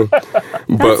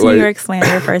 That's New York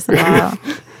slander, first of all.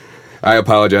 I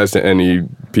apologize to any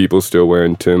people still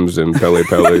wearing Timbs and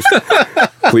Peles.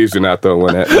 Please do not throw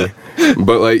one at me.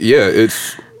 But, like, yeah,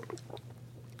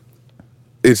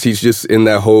 he's just in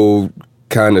that whole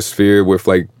kind of sphere with,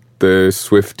 like, the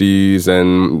Swifties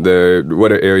and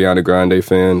what are Ariana Grande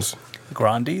fans?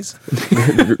 Grandes?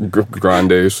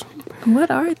 Grandes.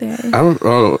 What are they? I don't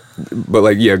know. But,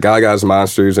 like, yeah, Gaga's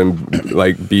Monsters and,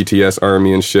 like, BTS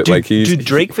Army and shit. Do do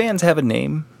Drake fans have a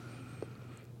name?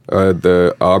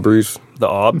 The Aubreys. The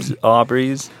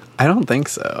Aubreys. I don't think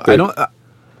so. I don't.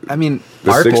 I mean,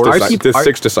 The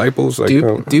six disciples. Like,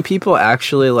 do people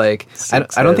actually like? I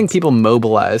don't think heads. people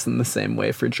mobilize in the same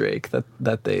way for Drake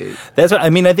that they. That's what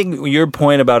I mean. I think your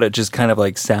point about it just kind of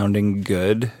like sounding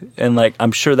good, and like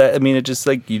I'm sure that it just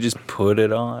like you just put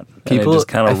it on. People, and it just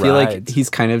kind of I feel like he's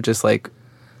kind of just like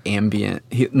ambient,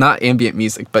 not ambient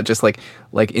music, but just like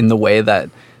in the way that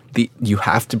you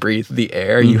have to breathe the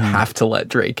air, you have to let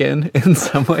Drake in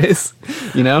some ways,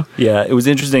 you know? Yeah, it was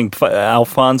interesting.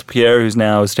 Alphonse Pierre, who's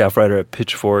now a staff writer at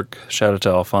Pitchfork, shout out to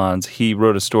Alphonse, he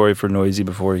wrote a story for Noisy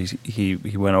before he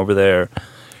went over there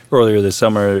earlier this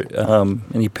summer,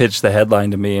 and he pitched the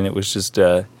headline to me, and it was just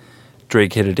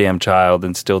Drake hit a damn child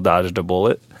and still dodged a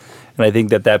bullet. And I think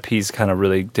that piece kind of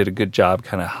really did a good job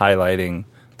kind of highlighting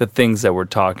the things that we're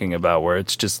talking about, where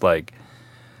it's just like,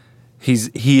 he's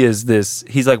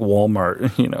like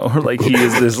Walmart, you know, or like he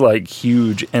is this like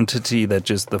huge entity that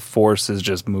just the force is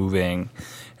just moving,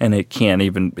 and it can't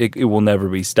even, it will never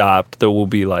be stopped. There will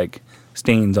be like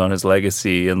stains on his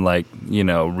legacy, and like, you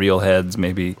know, real heads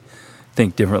maybe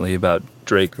think differently about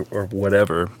Drake or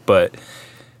whatever, but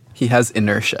he has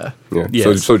inertia. Yeah.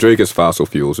 Yes. So Drake is fossil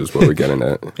fuels is what we're getting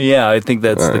at. Yeah, I think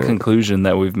that's the conclusion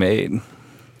that we've made.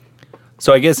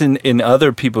 So I guess in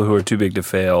other people who are too big to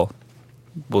fail,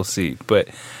 we'll see. But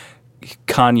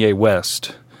Kanye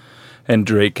West and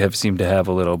Drake have seemed to have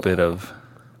a little bit of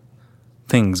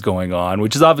things going on,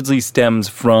 which is obviously stems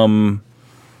from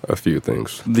A few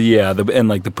things. and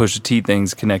like the Pusha T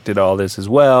things connected to all this as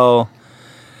well.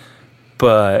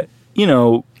 But, you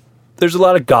know, there's a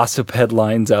lot of gossip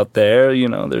headlines out there. You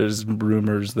know, there's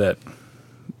rumors that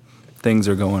things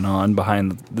are going on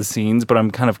behind the scenes. But I'm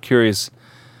kind of curious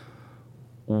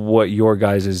what your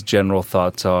guys' general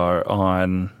thoughts are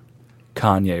on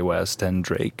Kanye West and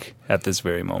Drake at this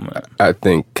very moment. I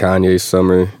think Kanye's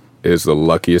summer is the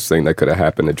luckiest thing that could have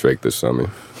happened to Drake this summer.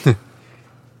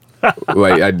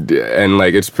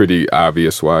 It's pretty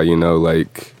obvious why, you know,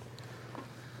 like,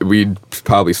 we'd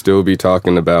probably still be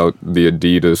talking about the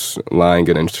Adidas line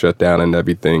getting shut down and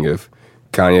everything if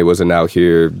Kanye wasn't out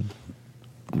here.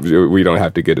 We don't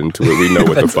have to get into it. We know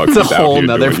what the fuck he's out here doing. That's a whole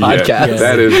nother podcast. Yeah,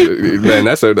 that is, man,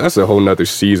 that's a whole nother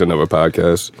season of a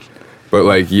podcast. But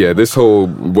like, yeah, this whole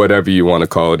whatever you want to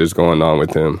call it is going on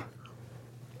with him.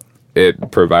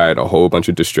 It provided a whole bunch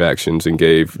of distractions and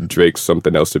gave Drake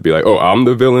something else to be like, oh, I'm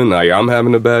the villain. Like, I'm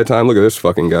having a bad time. Look at this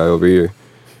fucking guy over here.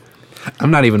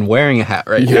 I'm not even wearing a hat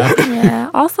right now.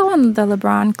 Yeah. Also on the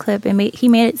LeBron clip, he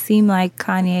made it seem like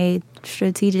Kanye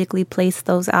strategically placed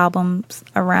those albums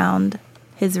around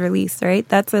his release, right?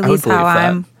 That's at least how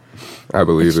I'm. I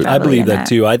believe it. I believe that that.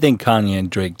 too. I think Kanye and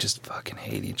Drake just fucking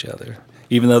hate each other.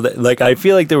 Even though, I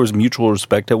feel like there was mutual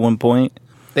respect at one point.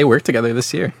 They worked together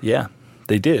this year. Yeah,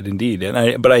 they did indeed.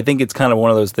 But I think it's kind of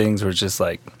one of those things where it's just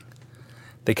like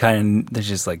they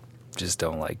just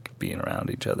don't like being around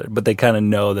each other. But they kind of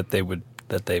know that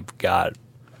they've got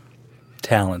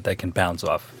talent that can bounce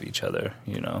off of each other.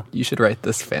 You know. You should write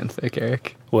this fanfic,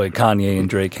 Eric. What, Kanye and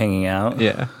Drake hanging out?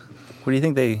 Yeah. What do you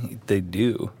think they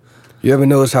do? You ever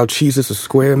notice how cheese is a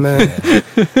square, man?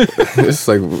 It's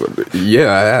like,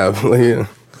 yeah, I have. Like, yeah.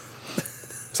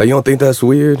 It's like, you don't think that's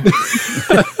weird?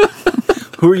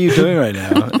 Who are you doing right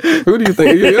now? Who do you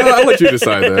think? Yeah, I'll let you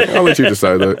decide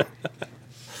that.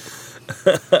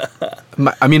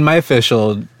 My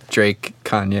official Drake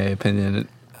Kanye opinion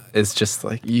is just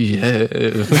like, yeah.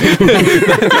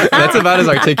 That's about as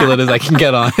articulate as I can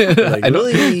get on it. Like,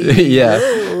 really? Yeah.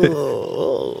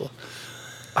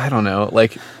 I don't know.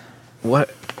 Like, what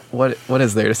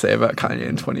is there to say about Kanye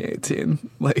in 2018?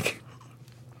 Like,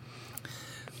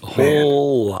 A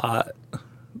whole lot.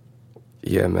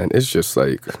 Yeah, man, it's just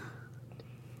like,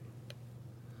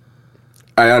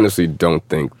 I honestly don't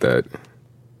think that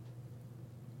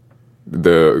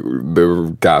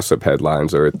the gossip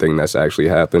headlines are a thing that's actually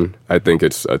happened. I think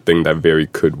it's a thing that very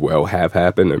could well have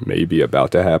happened or maybe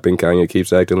about to happen. Kanye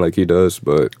keeps acting like he does,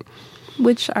 but...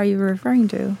 Which are you referring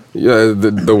to? Yeah,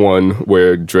 the one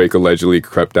where Drake allegedly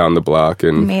crept down the block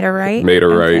and... Made her right?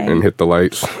 Right Okay. and hit the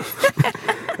lights.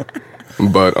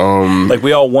 But, Like,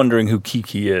 we all wondering who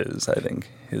Kiki is, I think.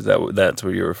 That's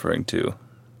what you're referring to?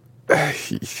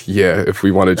 yeah, if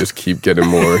we want to just keep getting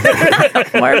more...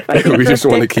 we just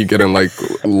want to keep getting, like,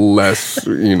 less,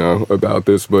 you know, about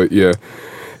this. But, yeah,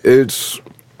 it's...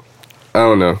 I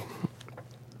don't know.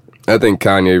 I think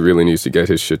Kanye really needs to get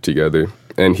his shit together.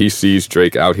 And he sees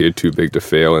Drake out here too big to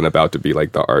fail and about to be,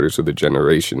 like, the artist of the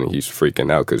generation. And he's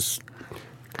freaking out because...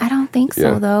 I don't think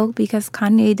so, though, because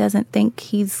Kanye doesn't think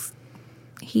he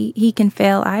can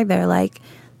fail either. Like,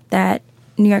 that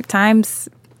New York Times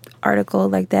article,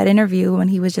 like that interview, when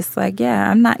he was just like, yeah,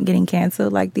 I'm not getting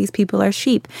canceled. Like, these people are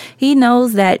sheep. He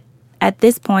knows that at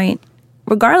this point,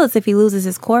 regardless if he loses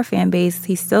his core fan base,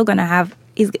 he's still going to have,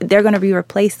 they're going to be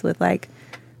replaced with like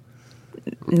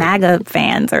MAGA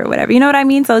fans or whatever. You know what I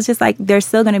mean? So it's just like, there's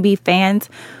still going to be fans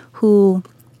who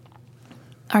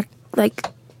are like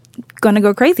going to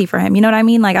go crazy for him. You know what I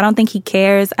mean? Like, I don't think he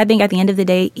cares. I think at the end of the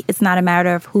day, it's not a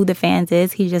matter of who the fans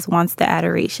is. He just wants the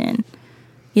adoration.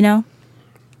 You know?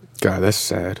 God, that's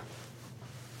sad.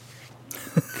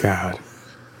 God.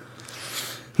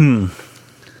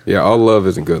 Yeah, all love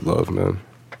isn't good love, man.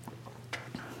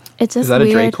 It's just Is that weird.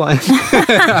 a Drake line?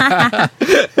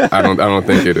 I don't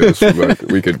think it is,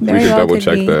 but we could Very well double could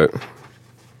check be. that.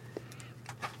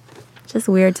 Just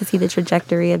weird to see the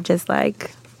trajectory of just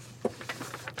like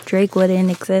Drake wouldn't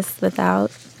exist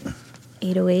without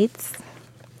 808s.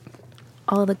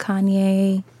 All the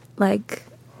Kanye like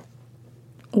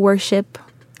worship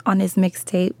on his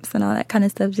mixtapes and all that kind of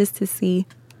stuff, just to see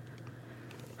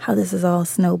how this is all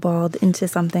snowballed into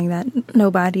something that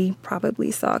nobody probably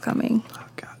saw coming. Oh,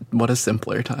 God. What a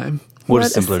simpler time. What a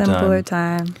simpler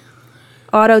time.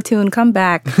 Auto-tune, come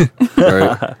back.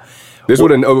 Right? This would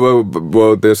have,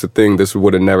 well, there's the thing, this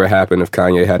would have never happened if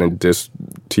Kanye hadn't dissed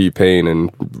T-Pain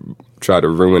and tried to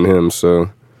ruin him,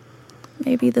 so.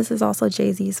 Maybe this is also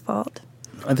Jay-Z's fault.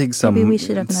 I think Maybe we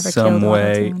should have never some killed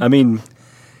way. Auto-Tune. I mean,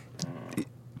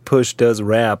 Push does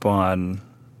rap on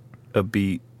a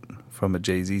beat from a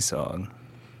Jay-Z song.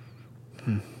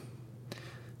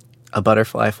 A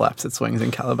butterfly flaps its wings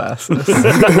in Calabasas.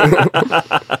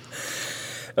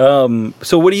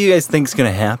 So what do you guys think's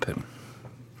going to happen?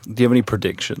 Do you have any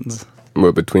predictions?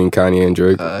 What, between Kanye and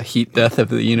Drake? Heat death of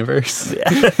the universe.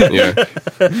 Yeah.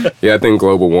 Yeah, I think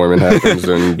global warming happens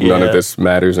and none Yeah. of this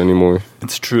matters anymore.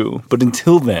 It's true. But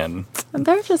until then,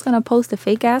 They're just going to post a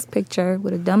fake-ass picture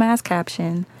with a dumbass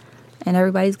caption, and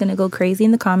everybody's going to go crazy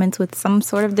in the comments with some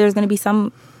sort of, there's going to be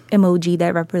some emoji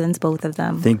that represents both of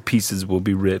them. think pieces will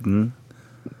be written.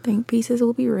 Think pieces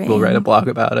will be written. We'll write a blog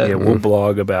about it. Yeah, we'll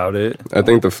blog about it. I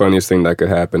think the funniest thing that could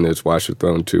happen is Watch the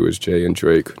Throne 2 is Jay and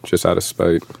Drake, just out of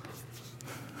spite.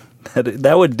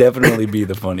 That would definitely be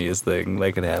the funniest thing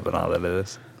that could happen out of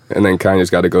this. And then Kanye's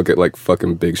got to go get like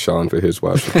fucking Big Sean for his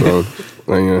Watch the Throne.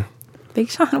 Like, yeah. Big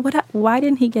Sean, why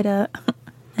didn't he get an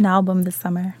album this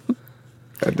summer?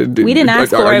 We We didn't ask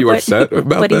for Are it, you but, upset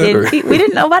about but he that? or- did. We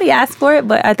didn't. Nobody asked for it,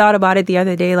 but I thought about it the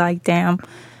other day. Like, damn,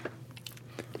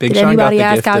 Big Did Sean got anybody the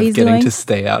ask gift how of he's getting doing? to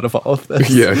stay out of all of this.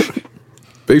 Yeah.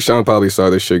 Big Sean probably saw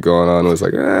this shit going on and was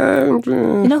like,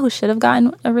 you know who should have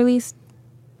gotten a release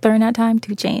during that time?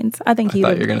 2 Chainz. I think I he thought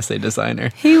would. you were going to say designer.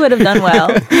 He would have done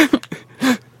well.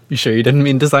 You sure you didn't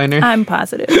mean designer? I'm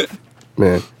positive.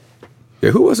 man. Yeah,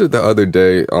 who was it the other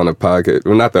day on a podcast?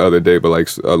 Well, not the other day, but like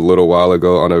a little while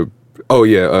ago on a. Oh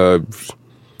yeah,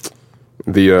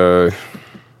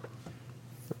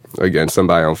 again,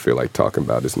 somebody I don't feel like talking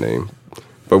about his name,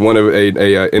 but one of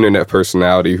a internet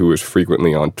personality who is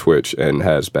frequently on Twitch and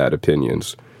has bad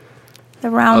opinions. The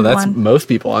round that's one. most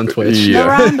people on Twitch. Yeah. The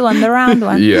round one. The round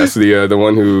one. Yes, the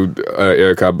one who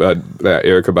Erykah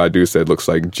Badu said looks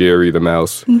like Jerry the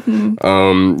mouse.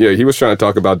 Mm-hmm. Yeah, he was trying to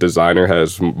talk about Designer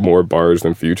has more bars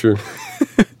than Future.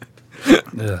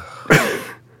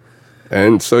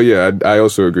 And so, yeah, I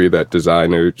also agree that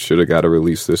Designer should have got a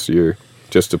release this year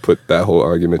just to put that whole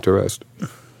argument to rest.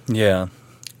 Yeah.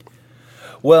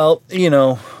 Well, you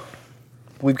know,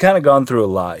 we've kind of gone through a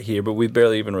lot here, but we've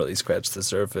barely even really scratched the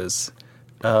surface.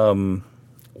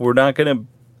 We're not going to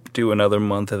do another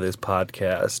month of this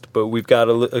podcast, but we've got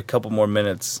a couple more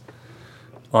minutes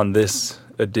on this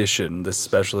edition, this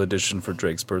special edition for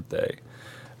Drake's birthday.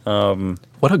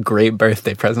 What a great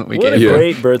birthday present we What a gave him.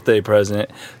 great birthday present.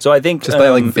 So I think Just by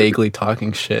like vaguely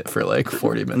talking shit for like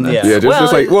 40 minutes. Yeah. Yeah,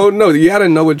 just like, well, no, you got to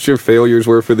know what your failures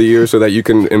were for the year so that you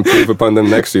can improve upon them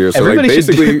next year. So, like, Everybody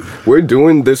should basically, we're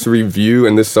doing this review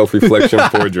and this self-reflection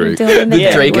for Drake. Doing the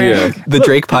Yeah, Drake, work. Yeah. the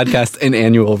Drake podcast, an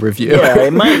annual review. yeah,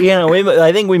 it might, you know,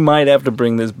 I think we might have to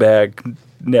bring this back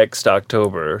next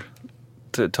October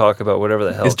to talk about whatever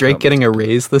the hell. Is Drake comes. getting a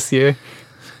raise this year?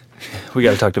 We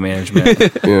got to talk to management.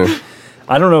 Yeah.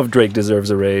 I don't know if Drake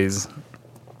deserves a raise.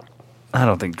 I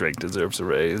don't think Drake deserves a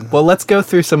raise. Well, let's go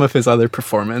through some of his other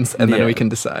performance and then Yeah. we can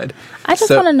decide. I just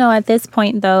So- want to know at this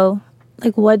point, though,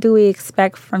 like, what do we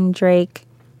expect from Drake,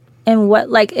 and what,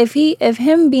 like, if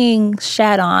him being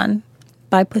shat on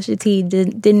by Pusha T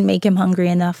didn't make him hungry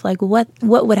enough, like, what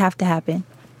would have to happen?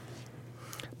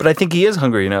 But I think he is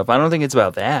hungry enough. I don't think it's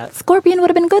about that. Scorpion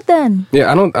would have been good then.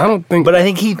 Yeah, I don't think. But I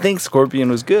think he thinks Scorpion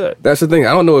was good. That's the thing.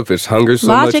 I don't know if it's hunger so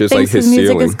much Logic as like thinks his his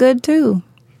music ceiling. is good too.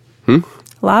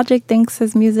 Logic thinks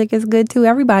his music is good too.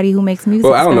 Everybody who makes music.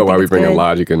 Well, I don't know why we bring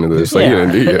Logic into this.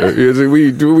 Like,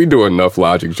 we do enough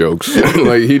Logic jokes.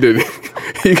 Like he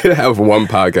could have one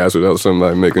podcast without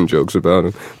somebody making jokes about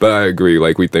him. But I agree.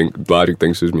 Like Logic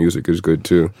thinks his music is good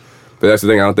too. But that's the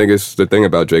thing. I don't think it's the thing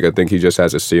about Drake. I think he just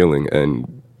has a ceiling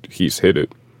and he's hit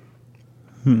it.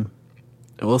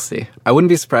 We'll see. I wouldn't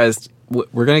be surprised.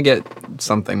 We're gonna get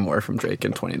something more from Drake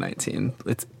in 2019.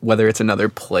 Whether it's another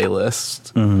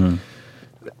playlist. Mm-hmm.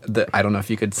 I don't know if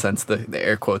you could sense the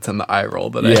air quotes and the eye roll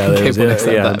that I gave when I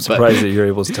said that. I'm surprised that you're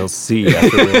able to still see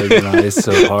after the eyes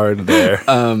so hard there.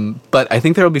 But I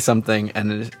think there will be something,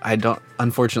 and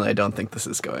unfortunately, I don't think this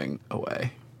is going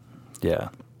away. Yeah.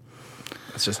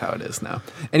 That's just how it is now.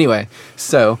 Anyway,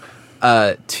 so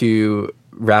to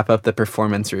wrap up the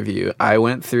performance review, I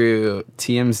went through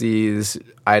TMZ's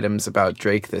items about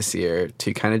Drake this year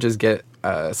to kind of just get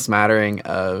a smattering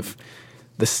of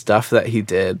the stuff that he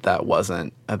did that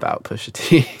wasn't about Pusha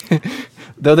T.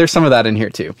 Though there's some of that in here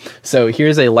too. So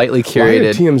here's a lightly curated... Why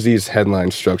are TMZ's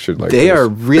headlines structured like They this? are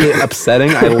really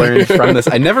upsetting. I learned from this.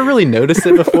 I never really noticed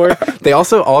it before. They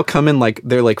also all come in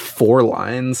they're 4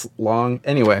 lines long.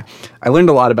 Anyway, I learned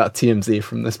a lot about TMZ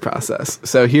from this process.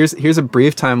 So here's a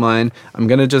brief timeline. I'm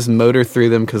going to just motor through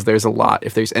them because there's a lot.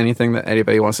 If there's anything that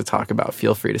anybody wants to talk about,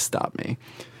 feel free to stop me.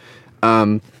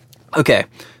 Okay,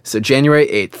 so January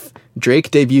 8th.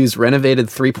 Drake debuts renovated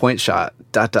 3-point shot, ...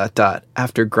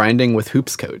 after grinding with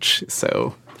hoops coach.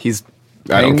 So he's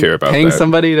I don't care about paying that.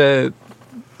 somebody to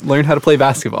learn how to play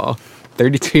basketball.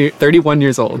 31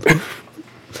 years old.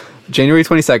 January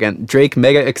 22nd, Drake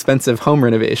mega expensive home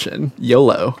renovation,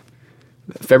 YOLO.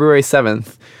 February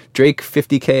 7th, Drake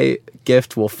 $50K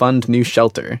gift will fund new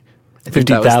shelter.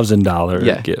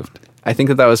 $50,000 gift. I think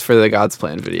that was for the God's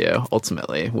Plan video,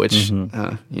 ultimately, which,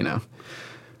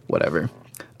 whatever.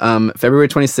 February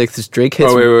 26th, Drake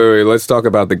hits... Oh, wait. Let's talk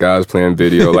about the God's Plan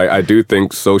video. I do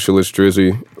think Socialist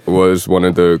Drizzy was one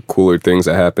of the cooler things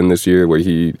that happened this year, where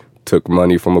he took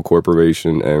money from a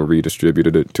corporation and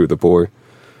redistributed it to the poor.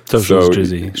 Socialist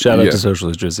Drizzy. Shout out to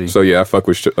Socialist Drizzy. So, I fuck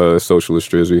with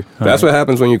Socialist Drizzy. That's what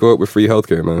happens when you grow up with free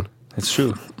healthcare, man. It's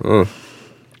true.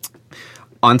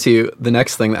 On to the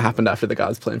next thing that happened after the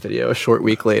God's Plan video, a short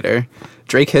week later.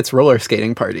 Drake hits roller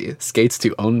skating party, skates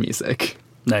to own music.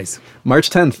 Nice. March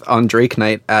 10th, on Drake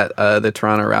night at the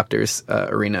Toronto Raptors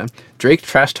arena, Drake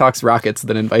trash talks Rockets,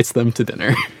 then invites them to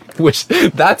dinner. Which,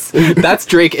 that's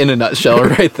Drake in a nutshell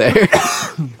right there.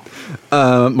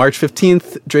 March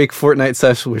 15th, Drake Fortnite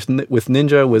sesh with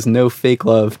Ninja was no fake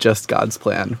love, just God's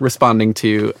Plan, responding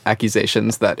to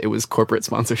accusations that it was corporate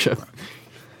sponsorship.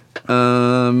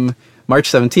 March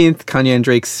 17th, Kanye and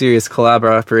Drake's serious collab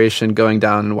operation going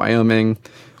down in Wyoming.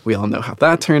 We all know how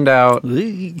that turned out.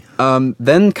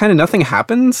 Then kind of nothing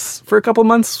happens for a couple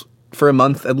months, for a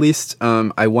month at least. I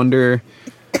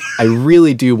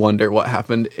really do wonder what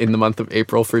happened in the month of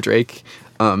April for Drake.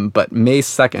 But May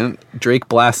 2nd, Drake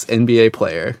blasts NBA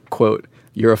player, quote,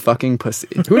 "You're a fucking pussy."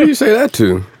 Who do you say that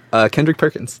to? Kendrick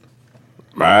Perkins.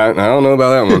 I don't know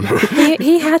about that one.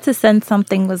 He had to sense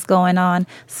something was going on,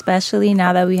 especially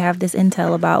now that we have this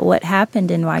intel about what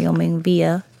happened in Wyoming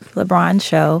via LeBron's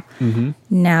show. Mm-hmm.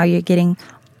 Now you're getting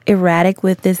erratic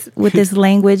with this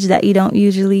language that you don't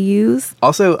usually use.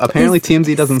 Also, apparently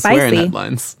TMZ doesn't spicy. swear in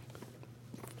headlines.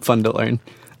 Fun to learn.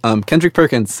 Kendrick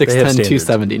Perkins, 6'10",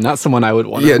 270. Not someone I would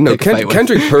want to pick a fight with.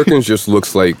 Kendrick Perkins just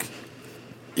looks like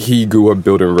he grew up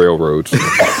building railroads.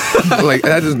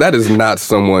 That is not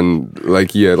someone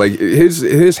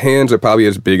his hands are probably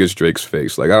as big as Drake's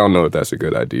face. I don't know if that's a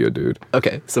good idea, dude.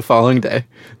 Okay, so following day,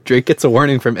 Drake gets a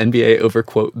warning from NBA over,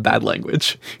 quote, bad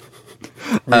language.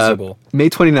 Reasonable. May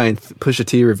 29th, Pusha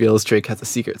T reveals Drake has a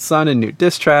secret son and new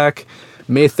diss track.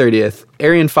 May 30th,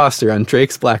 Arian Foster on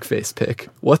Drake's blackface pic.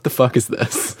 What the fuck is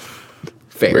this?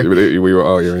 Fair. We were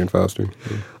all Arian Foster.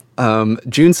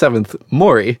 June 7th,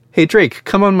 Maury. Hey, Drake,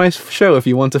 come on my show if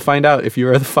you want to find out if you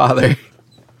are the father.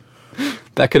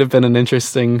 That could have been an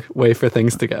interesting way for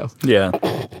things to go. Yeah.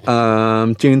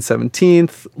 June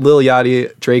 17th, Lil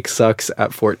Yachty, Drake sucks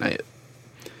at Fortnite.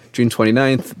 June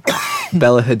 29th,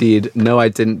 Bella Hadid, no, I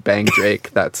didn't bang Drake.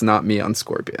 That's not me on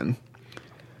Scorpion.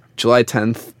 July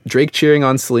 10th, Drake cheering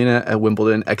on Selena at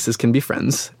Wimbledon. Exes can be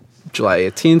friends. July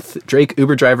 18th, Drake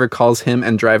Uber driver calls him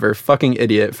and driver fucking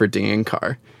idiot for dinging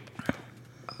car.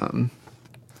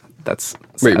 That's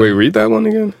sad. Wait, read that one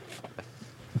again.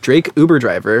 Drake Uber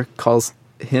driver calls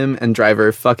him and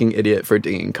driver fucking idiot for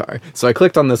dinging car. So I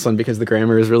clicked on this one because the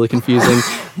grammar is really confusing.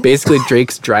 Basically,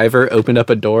 Drake's driver opened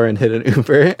up a door and hit an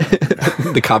Uber.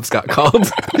 The cops got called.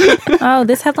 Oh,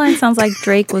 this headline sounds like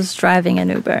Drake was driving an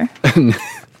Uber.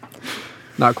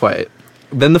 Not quite.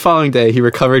 Then the following day, he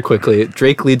recovered quickly.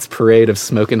 Drake leads parade of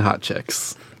smoking hot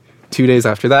chicks. 2 days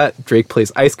after that, Drake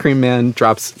plays Ice Cream Man,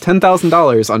 drops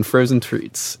 $10,000 on frozen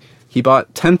treats. He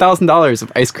bought $10,000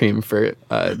 of ice cream for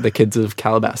the kids of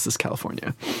Calabasas,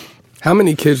 California. How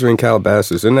many kids are in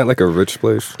Calabasas? Isn't that like a rich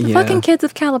place? The fucking kids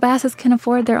of Calabasas can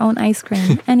afford their own ice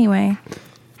cream. Anyway.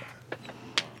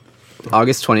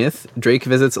 August 20th, Drake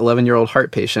visits 11-year-old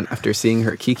heart patient after seeing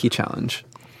her Kiki challenge.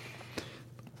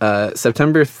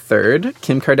 September 3rd,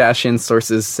 Kim Kardashian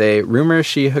sources say rumor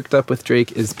she hooked up with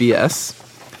Drake is BS.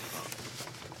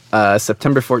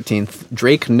 September 14th,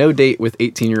 Drake no date with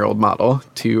 18-year-old model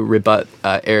to rebut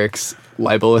Eric's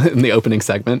libel in the opening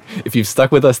segment. If you've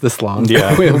stuck with us this long,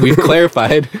 we've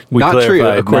clarified. True,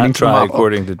 according to the model.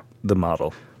 According to the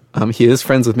model. He is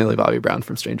friends with Millie Bobby Brown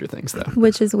from Stranger Things, though.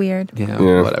 Which is weird.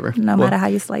 Yeah. Whatever. No matter how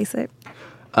you slice it.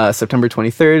 September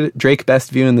 23rd, Drake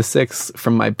best view in the 6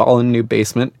 from my ballin' new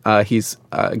basement. He's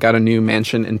got a new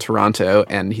mansion in Toronto,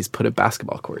 and he's put a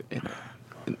basketball court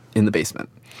in the basement.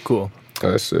 Cool.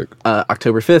 Oh, that's sick.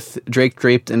 October 5th, Drake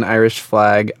draped an Irish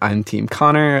flag. I'm Team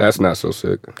Connor. That's not so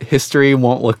sick. History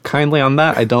won't look kindly on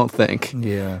that, I don't think.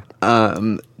 Yeah.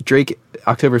 Drake,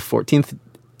 October 14th,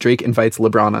 Drake invites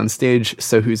LeBron on stage.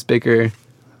 So who's bigger?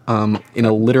 In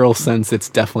a literal sense, it's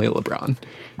definitely LeBron.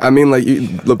 I mean, like,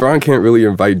 LeBron can't really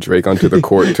invite Drake onto the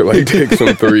court to, like, take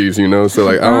some threes, you know? So,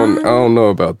 like, I don't know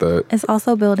about that. It's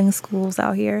also building schools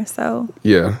out here, so...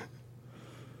 Yeah.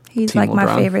 He's Team like my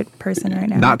LeBron. favorite person right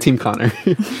now. Not Team Connor.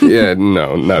 Yeah,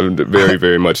 no, not very,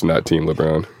 very much not Team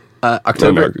LeBron.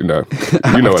 October No.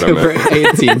 You know what I October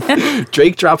meant. 18th,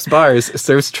 Drake drops bars,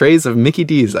 serves trays of Mickey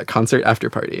D's at concert after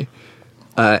party.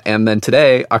 And then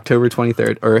today, October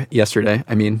 23rd, or yesterday,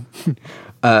 I mean,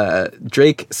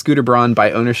 Drake, Scooter Braun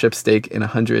buy ownership stake in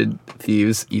 100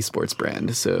 Thieves esports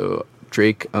brand. So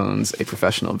Drake owns a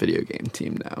professional video game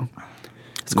team now.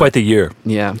 It's quite the year.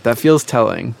 Yeah, that feels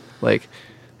telling. Like,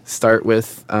 start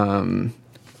with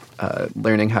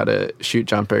learning how to shoot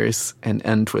jumpers and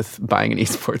end with buying an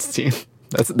esports team.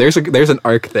 There's an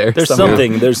arc there. There's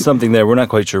somehow. something there. We're not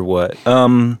quite sure what.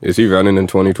 Is he running in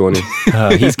 2020?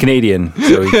 He's Canadian,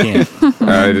 so he can't.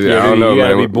 I don't know, you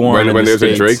gotta man. be born in when the there's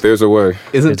States. a Drake, there's a way.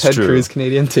 Isn't It's Ted true. Cruz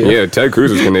Canadian too? Yeah, Ted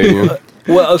Cruz is Canadian.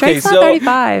 Well, okay, Drake's not so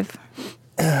 35.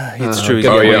 it's true. he's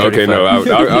Oh born yeah, okay, 35.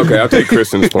 no, I'll take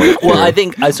Kristen's point. Well, Yeah. I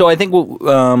think I think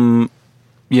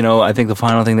I think the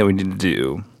final thing that we need to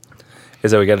do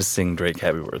is that we got to sing Drake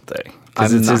 "Happy Birthday."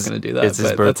 'Cause I'm it's not his- going to do that. It's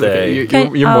his but that's okay.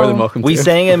 birthday. You're more than welcome We to.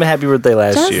 sang him "Happy Birthday"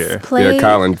 last Just year, play Yeah,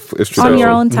 Colin, it's true. on your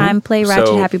own time. Play Ratchet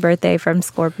So- Happy Birthday from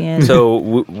Scorpion.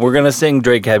 so we're gonna sing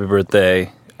Drake "Happy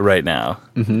Birthday" right now,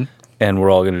 and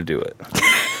we're all gonna do it.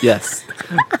 Yes,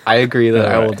 I agree that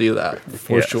I will Alright. do that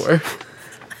for Yes. sure.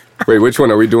 Wait, which one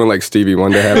are we doing? Like Stevie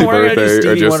Wonder "Happy We're gonna do Birthday" or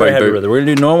Stevie just Wonder like "Happy the Birthday"? We're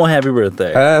gonna do normal "Happy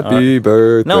Birthday." Happy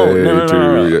Birthday No.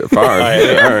 to you?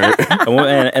 Fine, all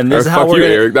right. And this is how Fuck we're you,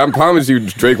 gonna. Eric. I promise you,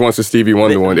 Drake wants a Stevie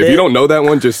Wonder one. If you don't know that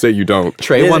one, just say you don't.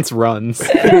 Trey This- once runs.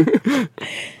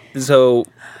 So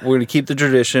we're gonna keep the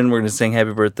tradition. We're gonna sing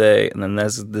 "Happy Birthday," and then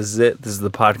this is it. This is the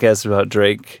podcast about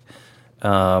Drake.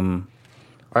 All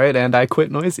right, and I quit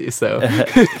Noisy. So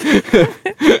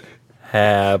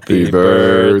Happy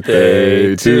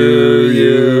birthday to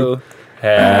you.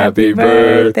 Happy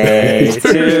birthday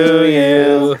to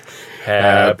you.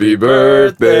 Happy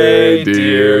birthday,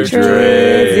 dear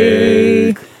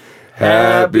Drake.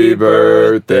 Happy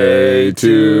birthday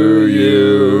to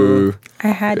you. I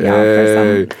had y'all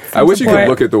Yay. for some I wish you could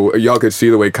support. look at y'all could see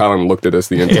the way Colin looked at us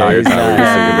the entire he's time we were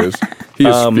singing this. He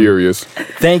is furious.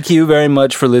 Thank you very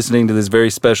much for listening to this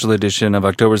very special edition of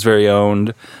October's Very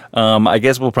Owned. I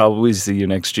guess we'll probably see you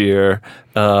next year.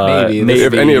 Maybe.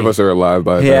 If any of us are alive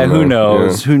by Yeah, then. who though.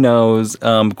 knows? Yeah. Who knows?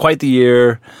 Quite the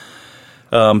year.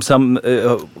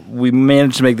 We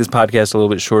managed to make this podcast a little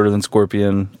bit shorter than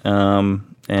Scorpion.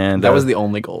 And that was the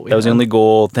only goal. That was the only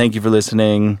goal. Thank you for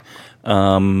listening.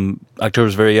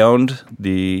 October's Very Owned,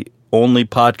 the only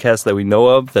podcast that we know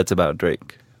of that's about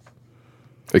Drake.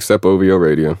 Except OVO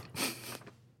Radio.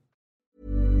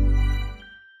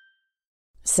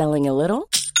 Selling a little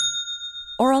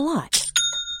or a lot?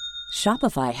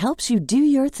 Shopify helps you do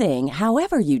your thing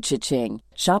however you cha-ching.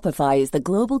 Shopify is the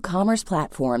global commerce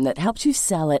platform that helps you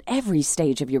sell at every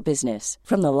stage of your business.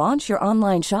 From the launch your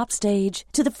online shop stage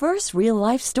to the first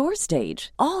real-life store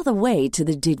stage, all the way to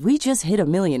the did we just hit a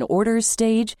million orders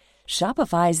stage.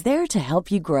 Shopify's there to help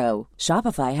you grow.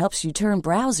 Shopify helps you turn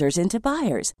browsers into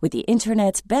buyers with the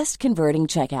internet's best converting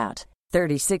checkout.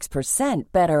 36%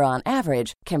 better on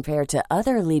average compared to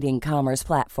other leading commerce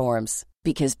platforms.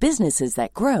 Because businesses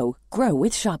that grow, grow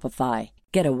with Shopify.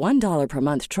 Get a $1 per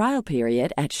month trial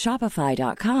period at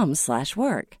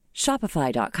shopify.com/work.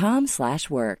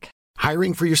 Shopify.com/work.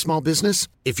 Hiring for your small business?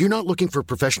 If you're not looking for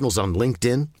professionals on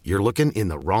LinkedIn, you're looking in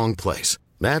the wrong place.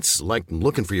 That's like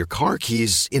looking for your car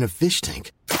keys in a fish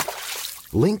tank.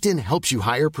 LinkedIn helps you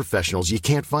hire professionals you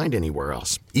can't find anywhere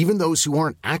else, even those who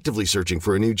aren't actively searching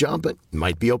for a new job but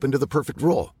might be open to the perfect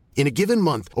role. In a given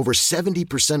month, over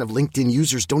 70% of LinkedIn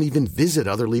users don't even visit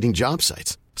other leading job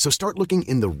sites. So start looking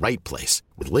in the right place.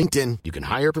 With LinkedIn, you can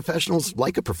hire professionals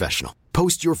like a professional.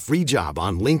 Post your free job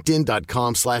on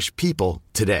linkedin.com/people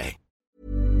today.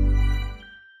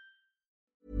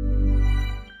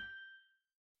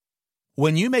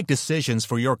 When you make decisions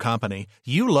for your company,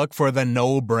 you look for the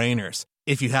no-brainers.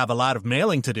 If you have a lot of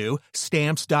mailing to do,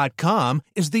 Stamps.com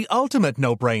is the ultimate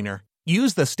no-brainer.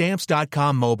 Use the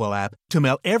Stamps.com mobile app to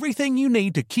mail everything you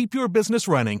need to keep your business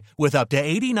running with up to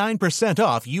 89%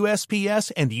 off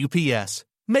USPS and UPS.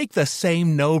 Make the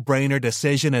same no-brainer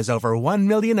decision as over 1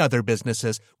 million other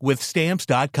businesses with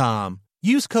Stamps.com.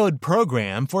 Use code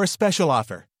PROGRAM for a special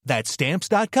offer. That's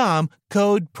Stamps.com,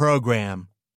 code PROGRAM.